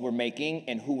what we're making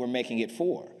and who we're making it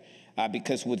for.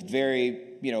 Because with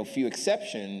very few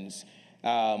exceptions,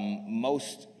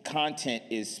 most content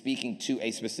is speaking to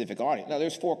a specific audience. Now,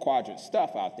 there's 4-quadrant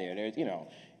stuff out there. There's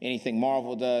anything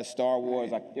Marvel does, Star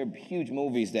Wars, like they're huge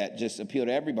movies that just appeal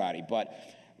to everybody. But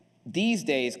these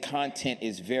days, content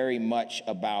is very much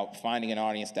about finding an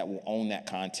audience that will own that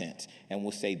content and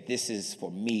will say, this is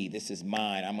for me, this is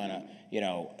mine. I'm gonna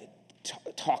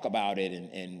talk about it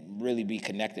and really be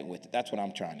connected with it. That's what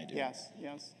I'm trying to do. Yes,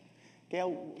 yes.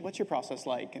 Gail, what's your process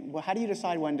like? And how do you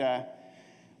decide when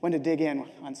to dig in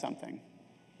on something?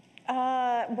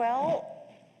 Well,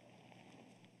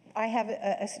 I have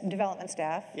a development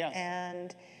staff, Yes.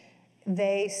 and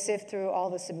they sift through all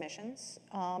the submissions.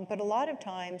 But a lot of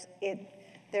times,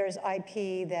 there's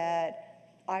IP that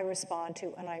I respond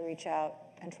to and I reach out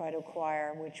and try to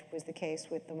acquire, which was the case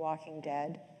with The Walking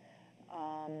Dead.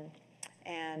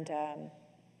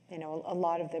 You know, a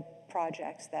lot of the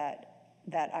projects that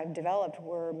I've developed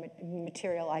were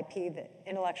material IP,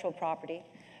 intellectual property,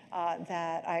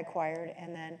 that I acquired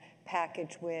and then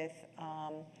packaged with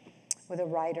a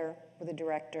writer, with a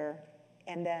director,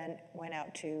 and then went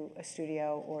out to a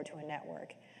studio or to a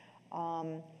network.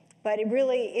 But it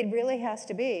really has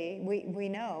to be, we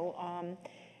know,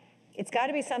 it's got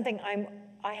to be something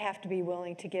I have to be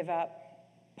willing to give up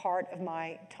part of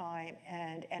my time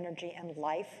and energy and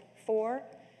life for,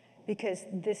 because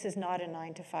this is not a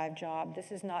 9-to-5 job.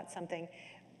 This is not something,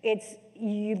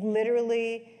 you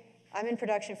literally, I'm in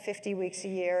production 50 weeks a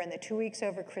year, and the 2 weeks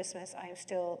over Christmas, I'm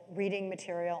still reading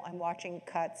material, I'm watching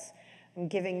cuts, I'm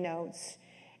giving notes.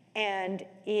 And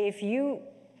if you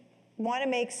want to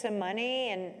make some money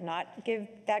and not give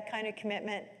that kind of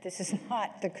commitment, this is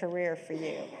not the career for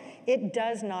you. It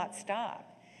does not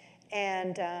stop.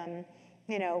 And,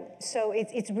 you know, so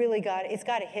it's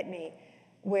got to hit me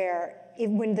where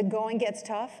when the going gets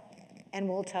tough, and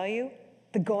we'll tell you,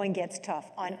 the going gets tough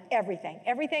on everything.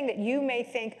 Everything that you may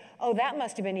think, oh, that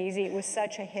must have been easy, it was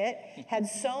such a hit, had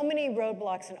so many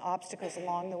roadblocks and obstacles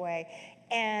along the way.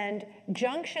 And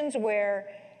junctions where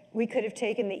we could have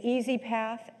taken the easy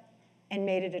path and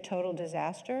made it a total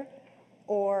disaster,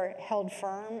 or held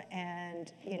firm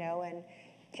and, you know, and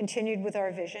continued with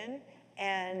our vision.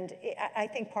 And I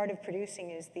think part of producing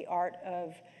is the art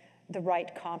of the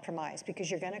right compromise, because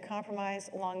you're going to compromise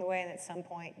along the way, and at some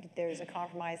point there's a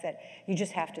compromise that you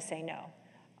just have to say no.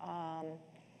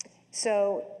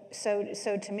 So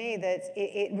to me,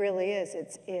 it really is.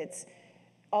 It's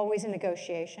always a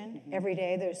negotiation. Mm-hmm. Every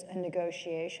day there's a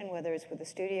negotiation, whether it's with a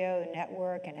studio, a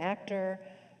network, an actor,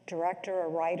 director, a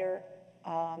writer,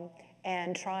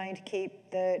 and trying to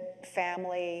keep the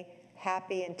family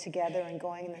happy and together and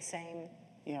going in the same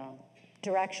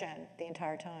direction the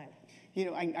entire time. You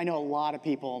know, I know a lot of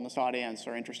people in this audience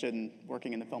are interested in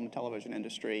working in the film and television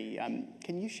industry.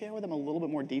 Can you share with them a little bit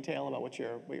more detail about what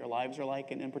your lives are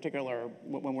like, and in particular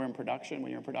when we're in production, when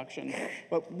you're in production?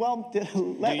 But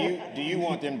do you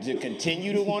want them to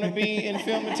continue to want to be in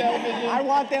film and television? I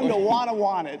want them to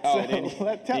want it. Oh, so then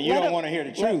you don't want to hear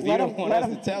the truth. You don't want us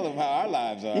to tell them how our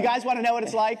lives are. You guys want to know what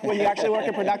it's like when you actually work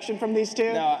in production from these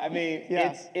two? No, I mean,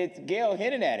 it's Gail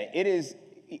hinted at it. It is.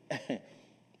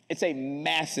 It's a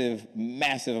massive,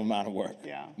 massive amount of work.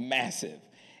 Yeah. Massive.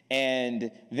 And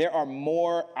there are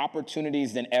more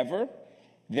opportunities than ever.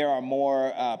 There are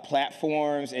more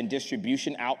platforms and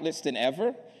distribution outlets than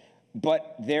ever.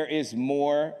 But there is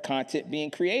more content being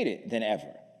created than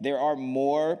ever. There are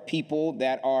more people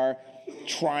that are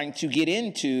trying to get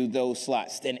into those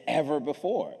slots than ever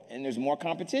before. And there's more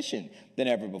competition than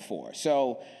ever before.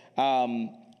 So,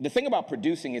 the thing about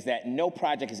producing is that no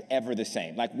project is ever the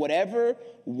same. Like, whatever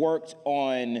worked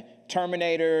on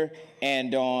Terminator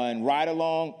and on Ride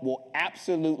Along will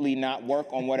absolutely not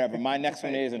work on whatever my next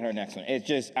one is and her next one. It's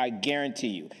just, I guarantee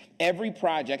you. Every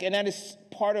project, and that is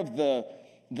part of the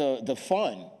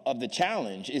fun of the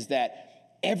challenge, is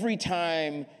that every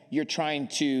time you're trying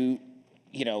to,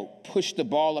 you know, push the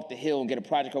ball up the hill and get a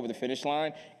project over the finish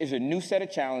line, is a new set of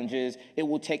challenges. It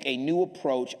will take a new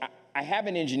approach. I have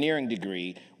an engineering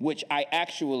degree, which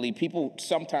people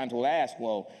sometimes will ask,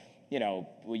 well,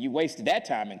 you wasted that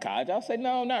time in college. I'll say,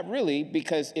 no, not really,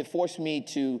 because it forced me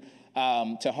to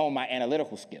hone my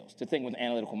analytical skills, to think with an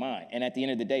analytical mind. And at the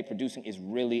end of the day, producing is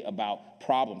really about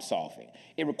problem solving.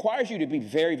 It requires you to be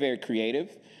very, very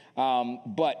creative,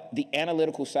 but the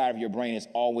analytical side of your brain is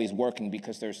always working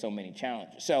because there's so many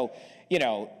challenges. So,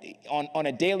 on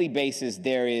a daily basis,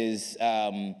 there is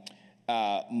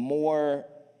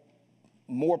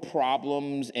more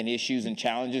problems and issues and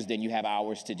challenges than you have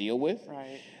hours to deal with.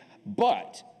 Right.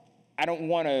 But I don't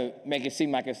want to make it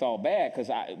seem like it's all bad, because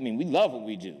I mean, we love what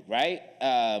we do, right?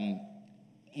 I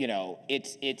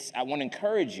want to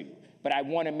encourage you, but I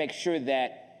want to make sure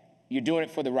that you're doing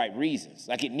it for the right reasons.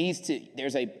 Like,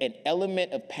 there's an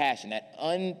element of passion, that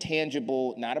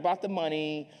untangible, not about the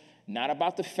money, not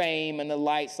about the fame and the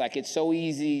lights. Like, it's so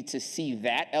easy to see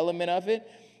that element of it.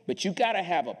 But you got to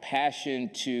have a passion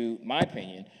my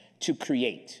opinion, to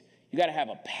create. You got to have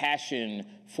a passion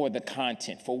for the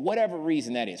content, for whatever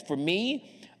reason that is. For me,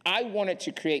 I wanted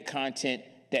to create content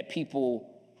that people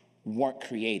weren't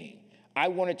creating. I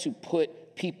wanted to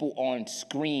put people on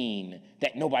screen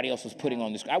that nobody else was putting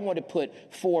on the screen. I wanted to put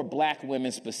 4 black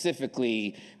women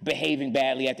specifically behaving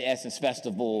badly at the Essence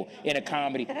Festival in a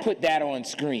comedy, put that on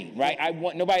screen, right?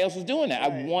 Nobody else was doing that.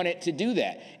 Right. I wanted to do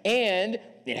that. And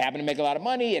it happened to make a lot of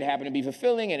money, it happened to be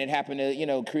fulfilling, and it happened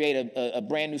to, create a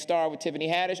brand new star with Tiffany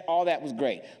Haddish. All that was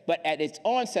great. But at its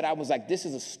onset, I was like, this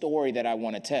is a story that I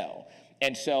want to tell.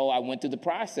 And so I went through the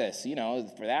process,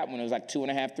 for that one, it was like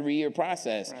 2.5, 3-year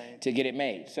process to get it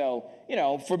made. So,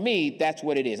 for me, that's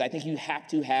what it is. I think you have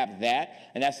to have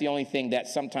that. And that's the only thing that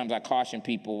sometimes I caution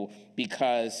people,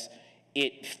 because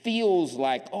it feels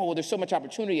like, oh, there's so much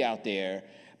opportunity out there,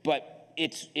 but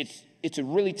it's a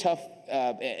really tough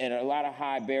and a lot of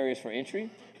high barriers for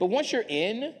entry. But once you're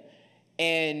in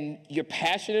and you're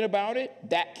passionate about it,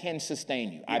 that can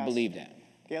sustain you. Yes. I believe that.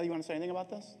 Gail, you want to say anything about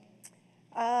this?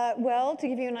 Well, to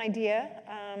give you an idea,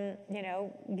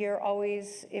 you're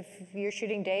always, if you're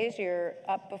shooting days, you're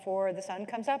up before the sun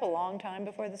comes up, a long time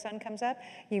before the sun comes up.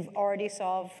 You've already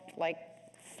solved like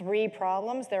 3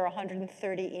 problems. There are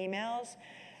 130 emails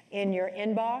in your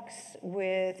inbox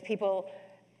with people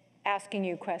asking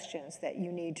you questions that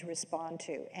you need to respond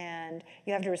to. And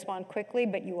you have to respond quickly,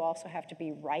 but you also have to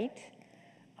be right.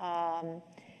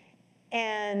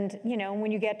 And,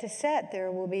 when you get to set,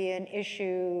 there will be an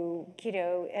issue,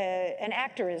 an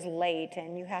actor is late,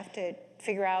 and you have to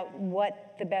figure out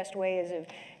what the best way is of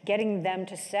getting them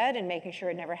to set and making sure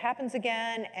it never happens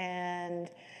again. And,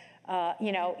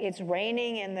 it's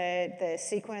raining, and the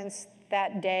sequence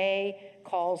that day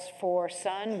calls for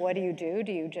sun. What do?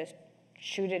 Do you just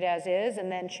shoot it as is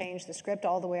and then change the script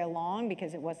all the way along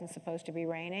because it wasn't supposed to be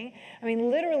raining? I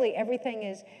mean, literally everything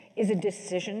is a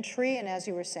decision tree, and as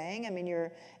you were saying, I mean,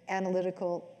 your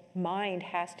analytical mind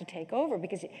has to take over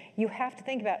because you have to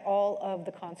think about all of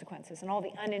the consequences and all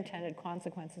the unintended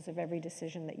consequences of every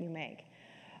decision that you make.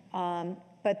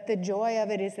 But the joy of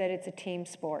it is that it's a team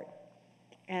sport.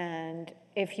 And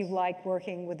if you like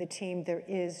working with a team, there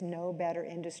is no better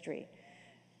industry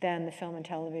than the film and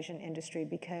television industry,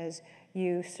 because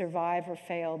you survive or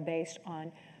fail based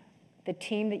on the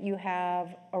team that you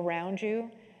have around you,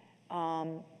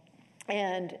 and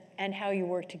how you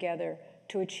work together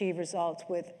to achieve results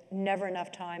with never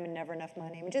enough time and never enough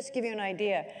money. I mean, just to give you an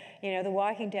idea, The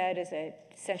Walking Dead is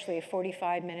essentially a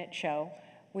 45-minute show.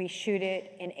 We shoot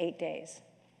it in 8 days.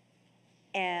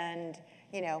 And,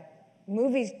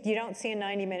 movies, you don't see a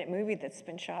 90-minute movie that's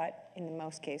been shot, in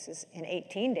most cases, in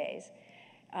 18 days.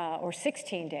 Or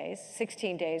 16 days.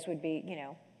 16 days would be,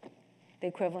 the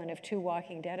equivalent of 2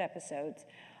 Walking Dead episodes.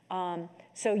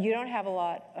 So you don't have a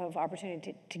lot of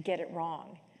opportunity to get it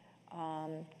wrong.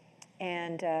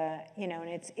 And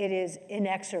it is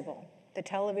inexorable. The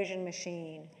television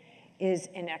machine is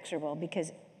inexorable,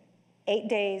 because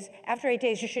after 8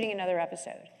 days, you're shooting another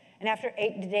episode. And after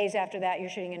 8 days after that, you're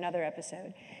shooting another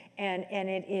episode. And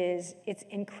it's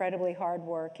incredibly hard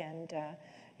work. And,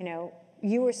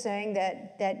 you were saying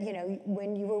that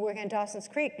when you were working on Dawson's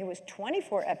Creek, it was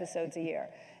 24 episodes a year,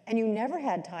 and you never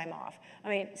had time off. I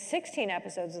mean, 16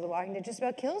 episodes of The Walking Dead just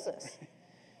about kills us.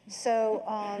 So,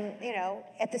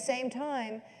 at the same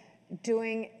time,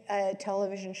 doing a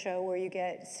television show where you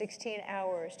get 16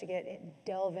 hours to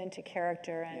delve into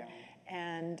character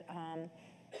and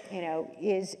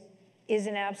is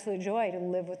an absolute joy to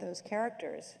live with those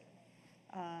characters.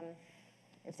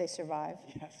 If they survive.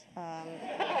 Yes.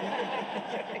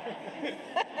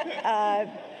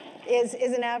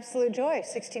 Is an absolute joy,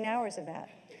 16 hours of that.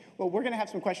 Well, we're going to have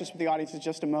some questions from the audience in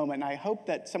just a moment, and I hope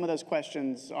that some of those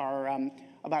questions are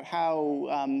about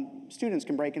how students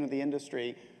can break into the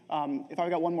industry. If I've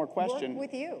got one more question.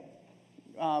 Work with you.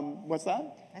 What's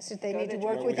that? I said they need to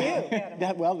work with you.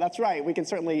 Well, that's right. We can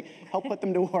certainly help put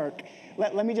them to work.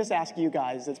 Let me just ask you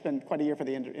guys, it's been quite a year for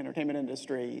the entertainment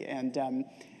industry, and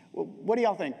what do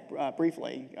y'all think,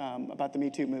 briefly, about the Me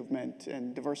Too movement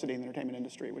and diversity in the entertainment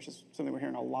industry, which is something we're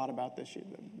hearing a lot about this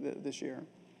year?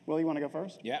 Will, you want to go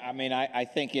first? Yeah, I mean, I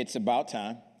think it's about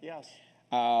time. Yes.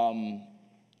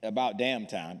 About damn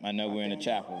time. I know we're in a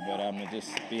chapel, but I'm going to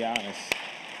just be honest.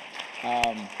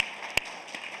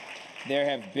 There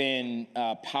have been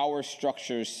power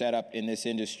structures set up in this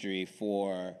industry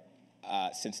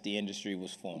since the industry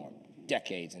was formed,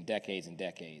 decades and decades and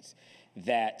decades,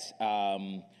 that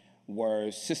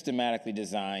were systematically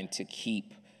designed to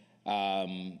keep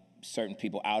certain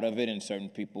people out of it and certain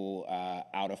people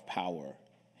out of power,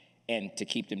 and to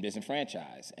keep them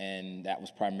disenfranchised. And that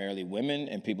was primarily women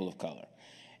and people of color.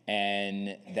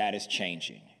 And that is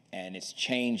changing. And it's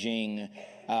changing.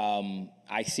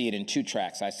 I see it in 2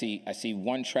 tracks. I see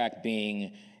one track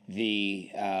being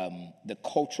the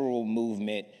cultural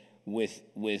movement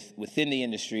within the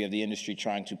industry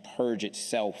trying to purge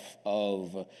itself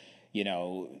of,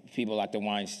 people like the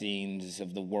Weinsteins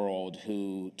of the world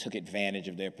who took advantage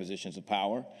of their positions of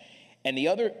power. And the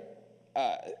other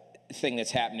thing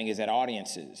that's happening is that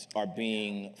audiences are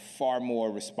being far more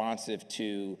responsive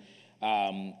to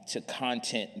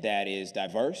content that is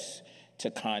diverse,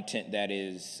 to content that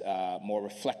is more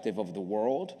reflective of the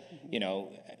world.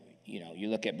 You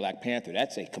look at Black Panther,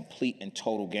 that's a complete and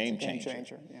total game changer.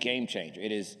 Yeah. Game changer.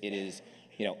 It is,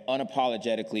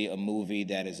 unapologetically a movie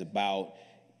that is about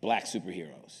Black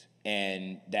superheroes.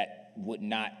 And that would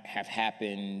not have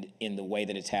happened in the way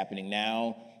that it's happening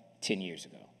now 10 years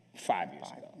ago, 5 years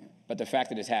ago. Yeah. But the fact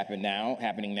that it's happening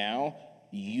now,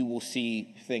 you will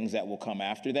see things that will come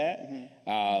after that,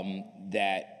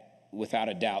 that without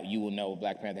a doubt, you will know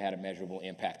Black Panther had a measurable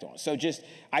impact on. So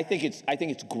I think it's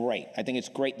great. I think it's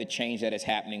great the change that is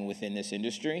happening within this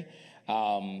industry.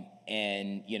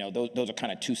 And those are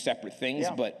kind of two separate things,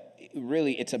 but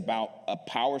really it's about a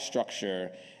power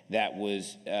structure that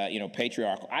was,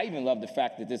 patriarchal. I even love the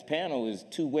fact that this panel is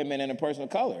 2 women and a person of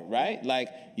color, right? Like,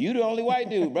 you the only white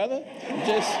dude, brother.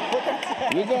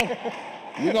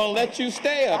 We're gonna let you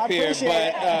stay up here,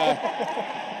 but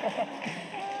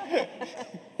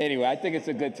anyway, I think it's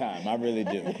a good time. I really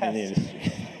do. Yes.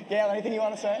 Gail, anything you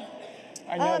want to say?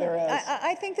 I know there is.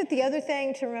 I think that the other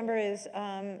thing to remember is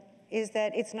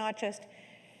that it's not just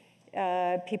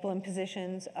people in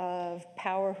positions of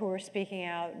power who are speaking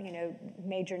out,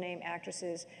 major name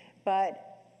actresses,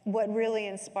 but what really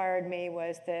inspired me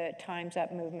was the Time's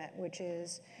Up movement,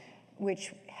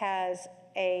 which has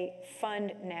a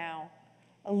fund now,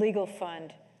 a legal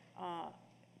fund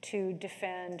to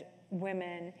defend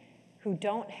women who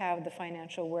don't have the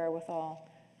financial wherewithal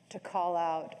to call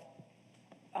out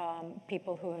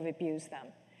people who have abused them.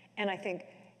 And I think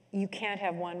you can't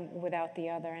have one without the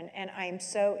other. And I'm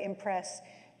so impressed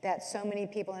that so many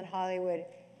people in Hollywood,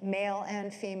 male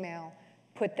and female,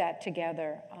 put that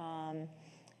together.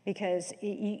 Because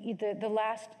the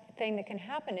last thing that can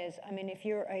happen is, if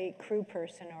you're a crew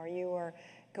person or you are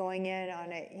going in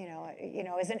on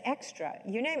as an extra,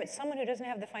 you name it, someone who doesn't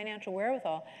have the financial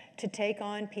wherewithal to take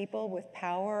on people with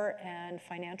power and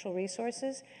financial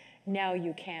resources, now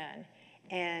you can.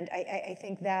 And I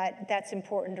think that's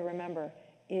important to remember,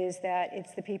 is that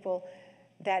it's the people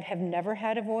that have never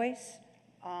had a voice,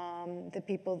 the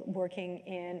people working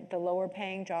in the lower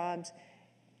paying jobs,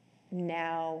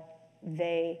 now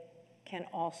they can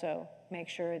also make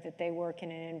sure that they work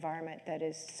in an environment that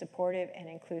is supportive and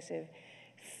inclusive,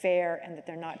 fair, and that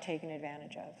they're not taken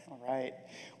advantage of. All right.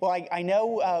 Well, I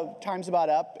know time's about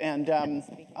up, and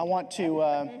I want to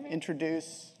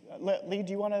introduce, Lee,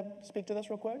 do you want to speak to this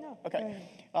real quick? No. Okay.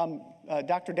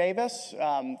 Dr. Davis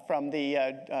from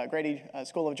the Grady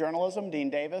School of Journalism, Dean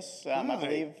Davis, I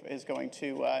believe, is going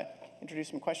to introduce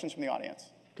some questions from the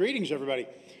audience. Greetings, everybody.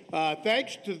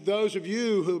 Thanks to those of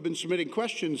you who have been submitting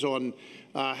questions on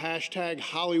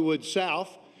 #HollywoodSouth.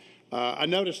 I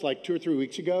noticed like 2 or 3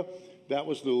 weeks ago, that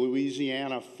was the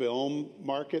Louisiana film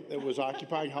market that was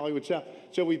occupying Hollywood South.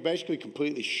 So we basically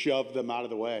completely shoved them out of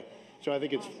the way. So I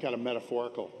think it's kind of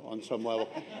metaphorical on some level.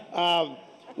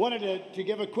 Wanted to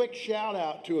give a quick shout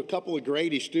out to a couple of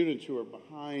Grady students who are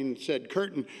behind said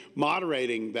curtain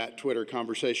moderating that Twitter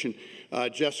conversation,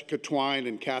 Jessica Twine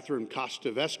and Catherine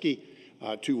Kostoveski,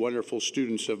 2 wonderful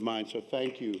students of mine. So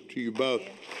thank you to you both.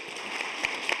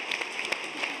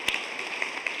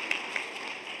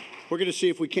 We're going to see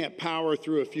if we can't power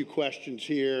through a few questions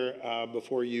here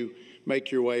before you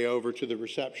make your way over to the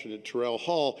reception at Terrell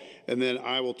Hall, and then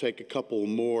I will take a couple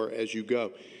more as you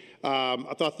go.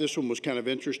 I thought this one was kind of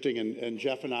interesting, and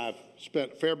Jeff and I have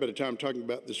spent a fair bit of time talking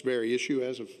about this very issue,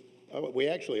 as of we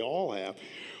actually all have.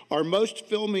 Are most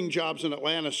filming jobs in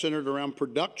Atlanta centered around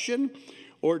production,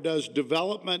 or does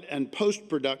development and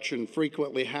post-production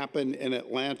frequently happen in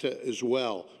Atlanta as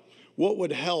well? What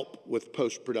would help with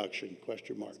post-production?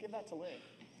 Question mark. Let's give that to Lee.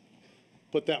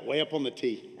 Put that way up on the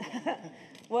tee.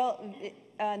 Well,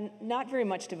 not very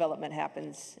much development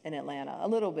happens in Atlanta, a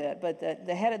little bit, but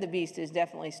the head of the beast is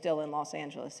definitely still in Los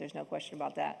Angeles. There's no question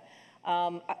about that.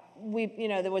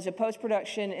 There was a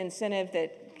post-production incentive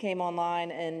that came online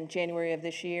in January of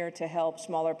this year to help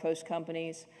smaller post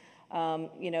companies.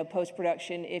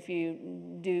 Post-production, if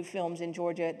you do films in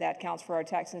Georgia, that counts for our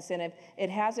tax incentive. It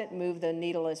hasn't moved the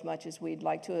needle as much as we'd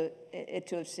like it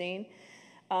to have seen.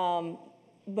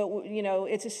 But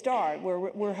it's a start.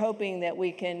 We're hoping that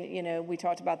we can, we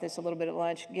talked about this a little bit at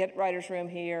lunch, get writers'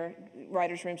 rooms here,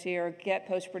 get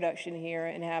post-production here,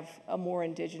 and have a more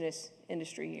indigenous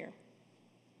industry here.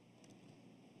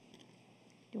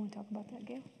 Do you want to talk about that,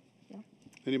 Gail? No?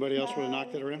 Anybody else want to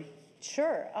knock that around?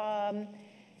 Sure.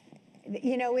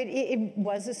 You know, it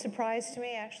was a surprise to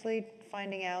me, actually,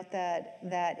 finding out that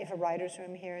if a writer's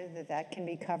room here, that can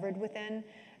be covered within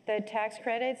the tax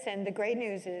credits. And the great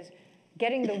news is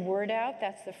getting the word out,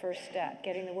 that's the first step.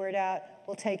 Getting the word out,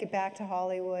 we'll take it back to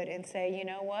Hollywood and say, you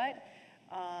know what?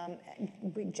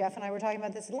 Jeff and I were talking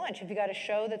about this at lunch. If you've got a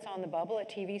show that's on the bubble, a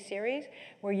TV series,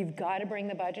 where you've got to bring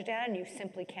the budget down and you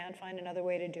simply can't find another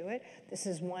way to do it, this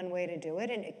is one way to do it,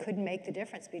 and it could make the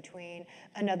difference between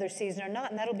another season or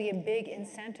not, and that'll be a big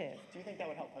incentive. Do you think that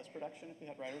would help post-production if we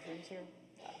had writers' rooms here?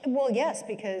 Well, yes,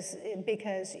 because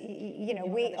you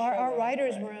know, our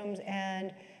writers' rooms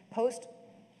and post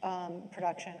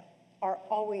production are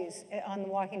always on The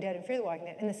Walking Dead and Fear the Walking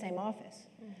Dead in the same office.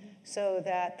 So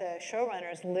that the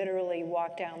showrunners literally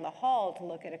walk down the hall to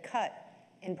look at a cut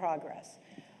in progress.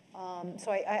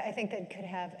 So I think that could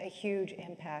have a huge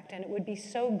impact, and it would be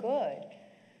so good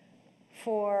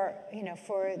for, you know,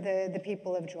 for the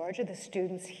people of Georgia, the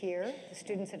students here, the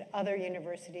students at other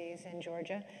universities in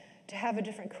Georgia, to have a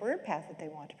different career path that they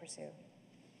want to pursue.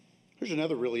 Here's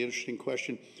another really interesting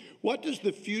question. What does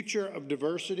the future of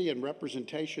diversity and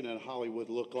representation in Hollywood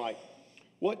look like?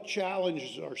 What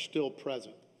challenges are still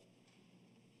present?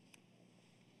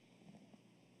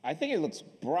 I think it looks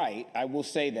bright. I will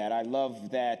say that. I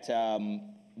love that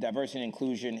diversity and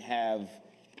inclusion have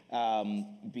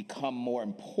become more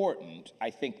important.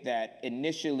 I think that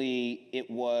initially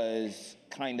it was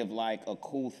kind of like a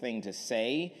cool thing to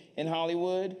say in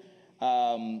Hollywood,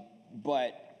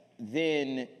 but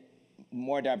then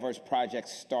more diverse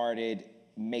projects started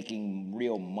making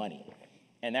real money.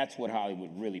 And that's what Hollywood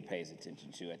really pays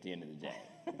attention to at the end of the day.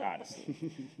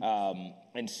 Honestly.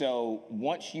 And so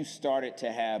once you started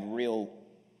to have real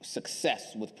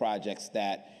success with projects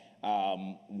that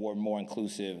were more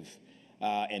inclusive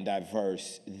and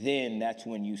diverse, then that's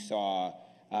when you saw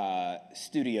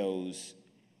studios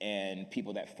and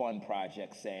people that fund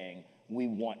projects saying, we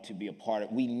want to be a part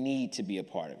of, we need to be a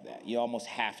part of that. You almost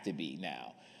have to be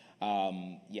now.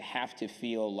 You have to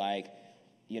feel like,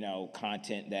 you know,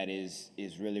 content that is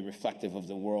really reflective of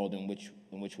the world in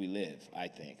which we live, I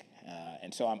think.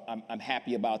 And so I'm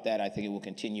happy about that. I think it will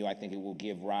continue. I think it will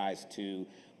give rise to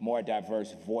more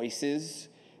diverse voices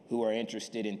who are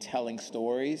interested in telling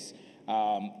stories.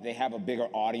 They have a bigger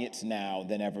audience now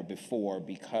than ever before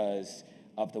because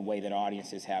of the way that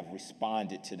audiences have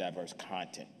responded to diverse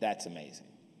content. That's amazing.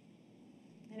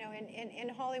 You know, in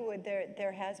Hollywood,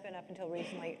 there has been up until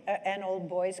recently an old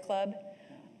boys club.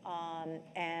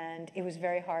 And it was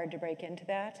very hard to break into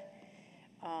that.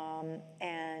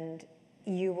 And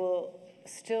you will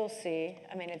still see,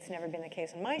 I mean, it's never been the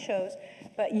case on my shows,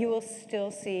 but you will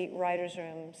still see writers'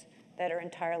 rooms that are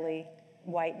entirely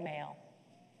white male.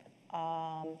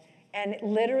 And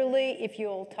literally, if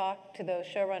you'll talk to those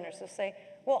showrunners, they'll say,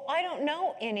 well, I don't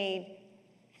know any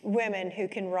women who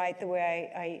can write the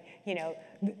way I you know,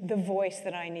 the voice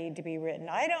that I need to be written.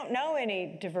 I don't know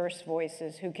any diverse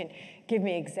voices who can give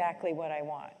me exactly what I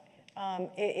want.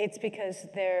 It's because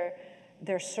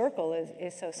their circle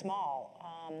is so small.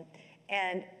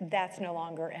 And that's no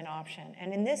longer an option.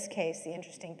 And in this case, the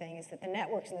interesting thing is that the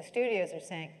networks and the studios are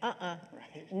saying,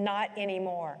 not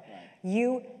anymore.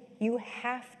 Right. You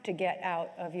have to get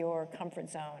out of your comfort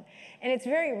zone. And it's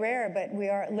very rare, but we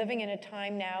are living in a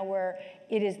time now where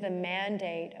it is the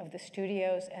mandate of the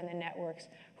studios and the networks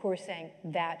who are saying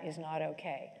that is not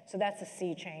okay. So that's a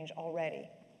sea change already.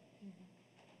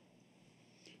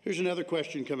 Here's another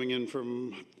question coming in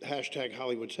from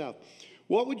 #HollywoodSouth.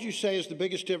 What would you say is the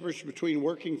biggest difference between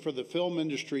working for the film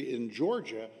industry in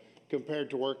Georgia compared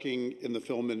to working in the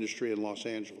film industry in Los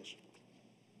Angeles?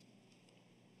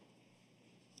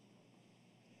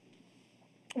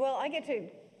 Well, I get to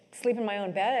sleep in my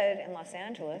own bed in Los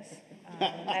Angeles,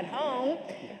 at home.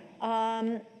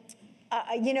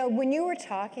 You know, when you were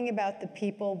talking about the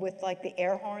people with like the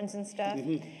air horns and stuff,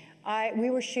 we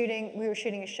were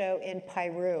shooting a show in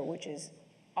Piru, which is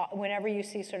whenever you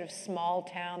see sort of small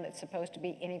town that's supposed to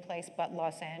be any place but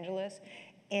Los Angeles,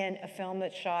 in a film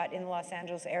that's shot in the Los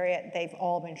Angeles area, they've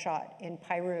all been shot in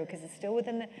Piru because it's still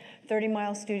within the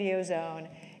 30-mile studio zone.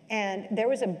 And there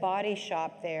was a body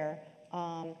shop there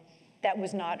that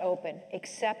was not open,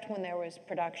 except when there was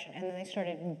production. And then they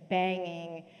started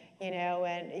banging,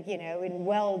 and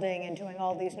welding and doing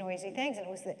all these noisy things. And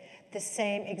it was the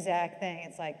same exact thing.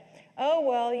 It's like, oh,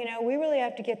 well, we really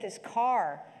have to get this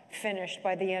car finished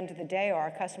by the end of the day or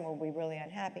our customer will be really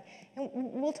unhappy. And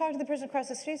we'll talk to the person across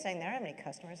the street saying, they don't have any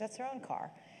customers, that's their own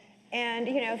car. And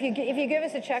if you give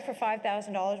us a check for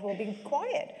 $5,000, we'll be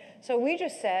quiet. So we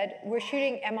just said, we're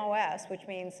shooting MOS, which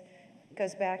means,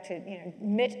 goes back to,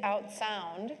 mit out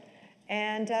sound,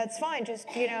 And it's fine, just,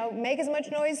 make as much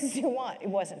noise as you want. It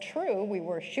wasn't true, we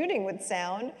were shooting with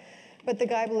sound, but the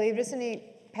guy believed us and he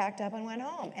packed up and went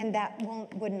home. And that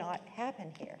would not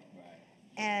happen here.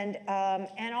 Right.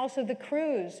 And also the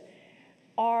crews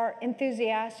are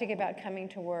enthusiastic about coming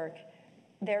to work.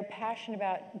 They're passionate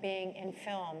about being in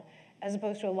film, as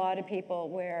opposed to a lot of people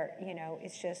where,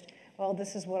 it's just, well,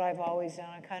 this is what I've always done,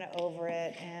 I'm kind of over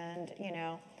it, and,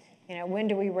 when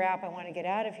do we wrap? I want to get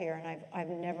out of here. And I've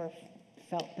never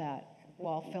felt that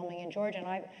while filming in Georgia. And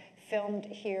I've filmed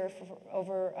here for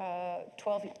over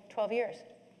 12 years.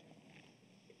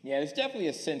 Yeah, there's definitely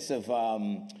a sense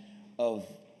of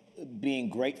being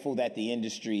grateful that the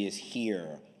industry is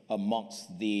here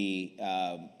amongst the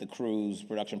crews,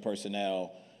 production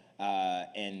personnel,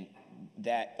 and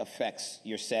that affects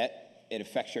your set. It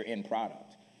affects your end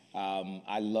product.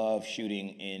 I love shooting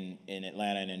in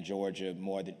Atlanta and in Georgia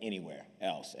more than anywhere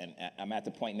else. And I'm at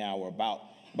the point now where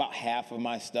about half of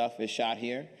my stuff is shot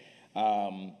here.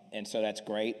 And so that's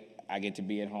great. I get to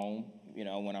be at home,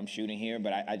 when I'm shooting here.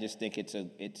 But I just think it's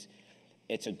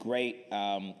a great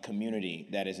community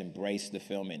that has embraced the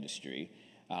film industry.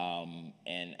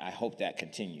 And I hope that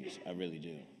continues. I really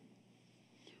do.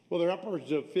 Well, there are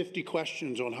upwards of 50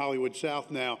 questions on Hollywood South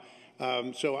now.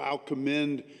 So I'll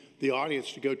commend the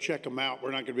audience to go check them out.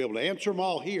 We're not going to be able to answer them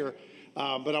all here,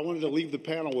 but I wanted to leave the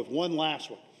panel with one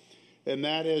last one. And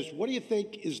that is, what do you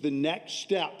think is the next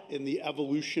step in the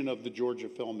evolution of the Georgia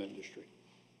film industry?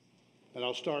 And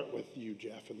I'll start with you,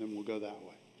 Jeff, and then we'll go that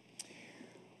way.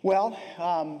 Well,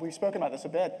 we've spoken about this a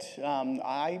bit.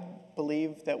 I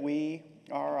believe that we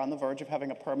are on the verge of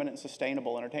having a permanent,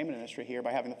 sustainable entertainment industry here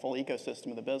by having the full ecosystem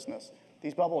of the business.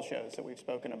 These bubble shows that we've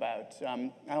spoken about.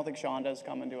 I don't think Shonda's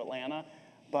coming to Atlanta,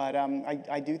 but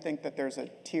I do think that there's a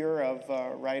tier of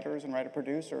writers and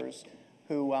writer-producers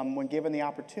who, when given the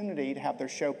opportunity to have their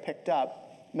show picked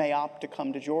up, may opt to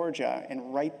come to Georgia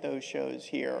and write those shows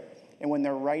here. And when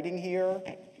they're writing here,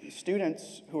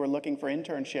 students who are looking for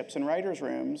internships in writers'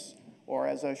 rooms, or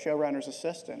as a showrunner's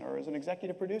assistant, or as an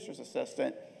executive producer's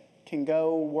assistant, can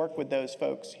go work with those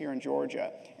folks here in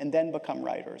Georgia and then become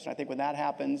writers. And I think when that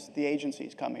happens, the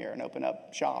agencies come here and open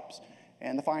up shops,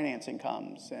 and the financing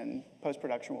comes, and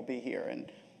post-production will be here.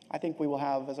 And I think we will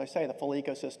have, as I say, the full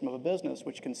ecosystem of a business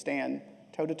which can stand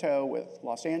toe-to-toe with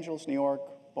Los Angeles, New York,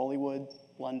 Bollywood,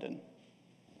 London.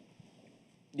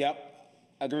 Yep,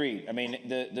 agreed. I mean,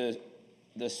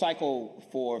 the cycle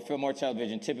for film or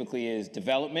television typically is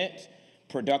development,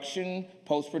 production,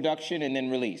 post-production, and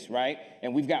then release, right?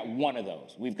 And we've got one of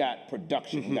those. We've got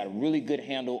production. We've got a really good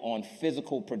handle on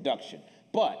physical production.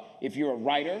 But if you're a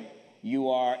writer, you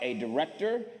are a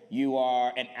director, you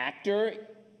are an actor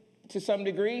to some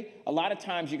degree, a lot of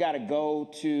times you got to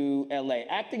go to LA.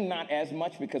 Acting not as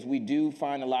much, because we do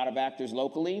find a lot of actors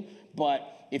locally,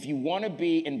 but if you want to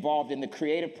be involved in the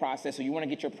creative process or you want to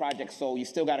get your project sold, you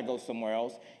still got to go somewhere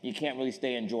else. You can't really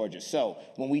stay in Georgia. So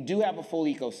when we do have a full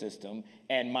ecosystem,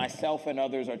 and myself and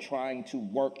others are trying to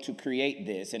work to create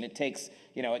this, and it takes,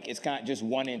 it's not just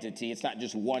one entity, it's not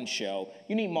just one show.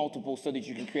 You need multiple so that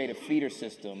you can create a feeder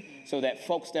system so that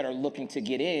folks that are looking to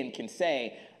get in can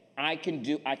say, I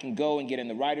can go and get in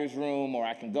the writer's room, or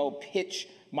I can go pitch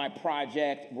my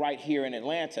project right here in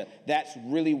Atlanta. That's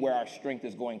really where our strength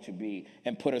is going to be,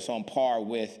 and put us on par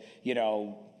with,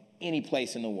 any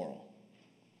place in the world.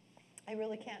 I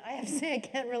really can't. I have to say, I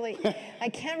can't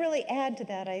really add to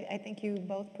that. I think you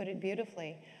both put it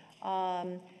beautifully.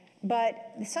 But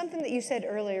something that you said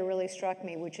earlier really struck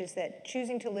me, which is that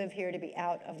choosing to live here to be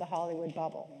out of the Hollywood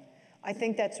bubble. I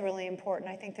think that's really important.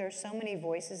 I think there are so many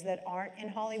voices that aren't in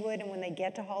Hollywood, and when they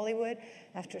get to Hollywood,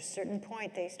 after a certain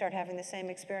point, they start having the same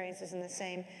experiences and the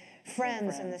same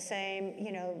friends and the same,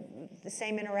 the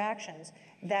same interactions,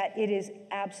 that it is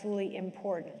absolutely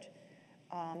important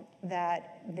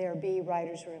that there be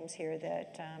writers' rooms here,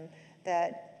 that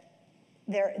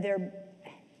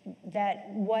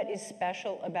what is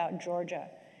special about Georgia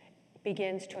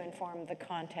begins to inform the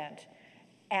content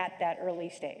at that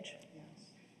early stage.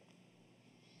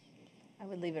 I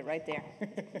would leave it right there.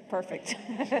 Perfect.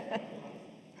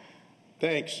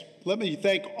 Thanks. Let me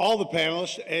thank all the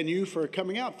panelists and you for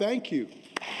coming out. Thank you.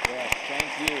 Yes,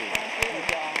 thank you.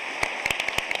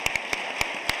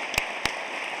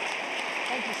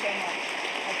 Thank you so much.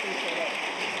 I appreciate it.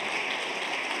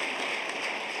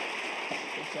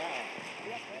 Good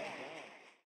job.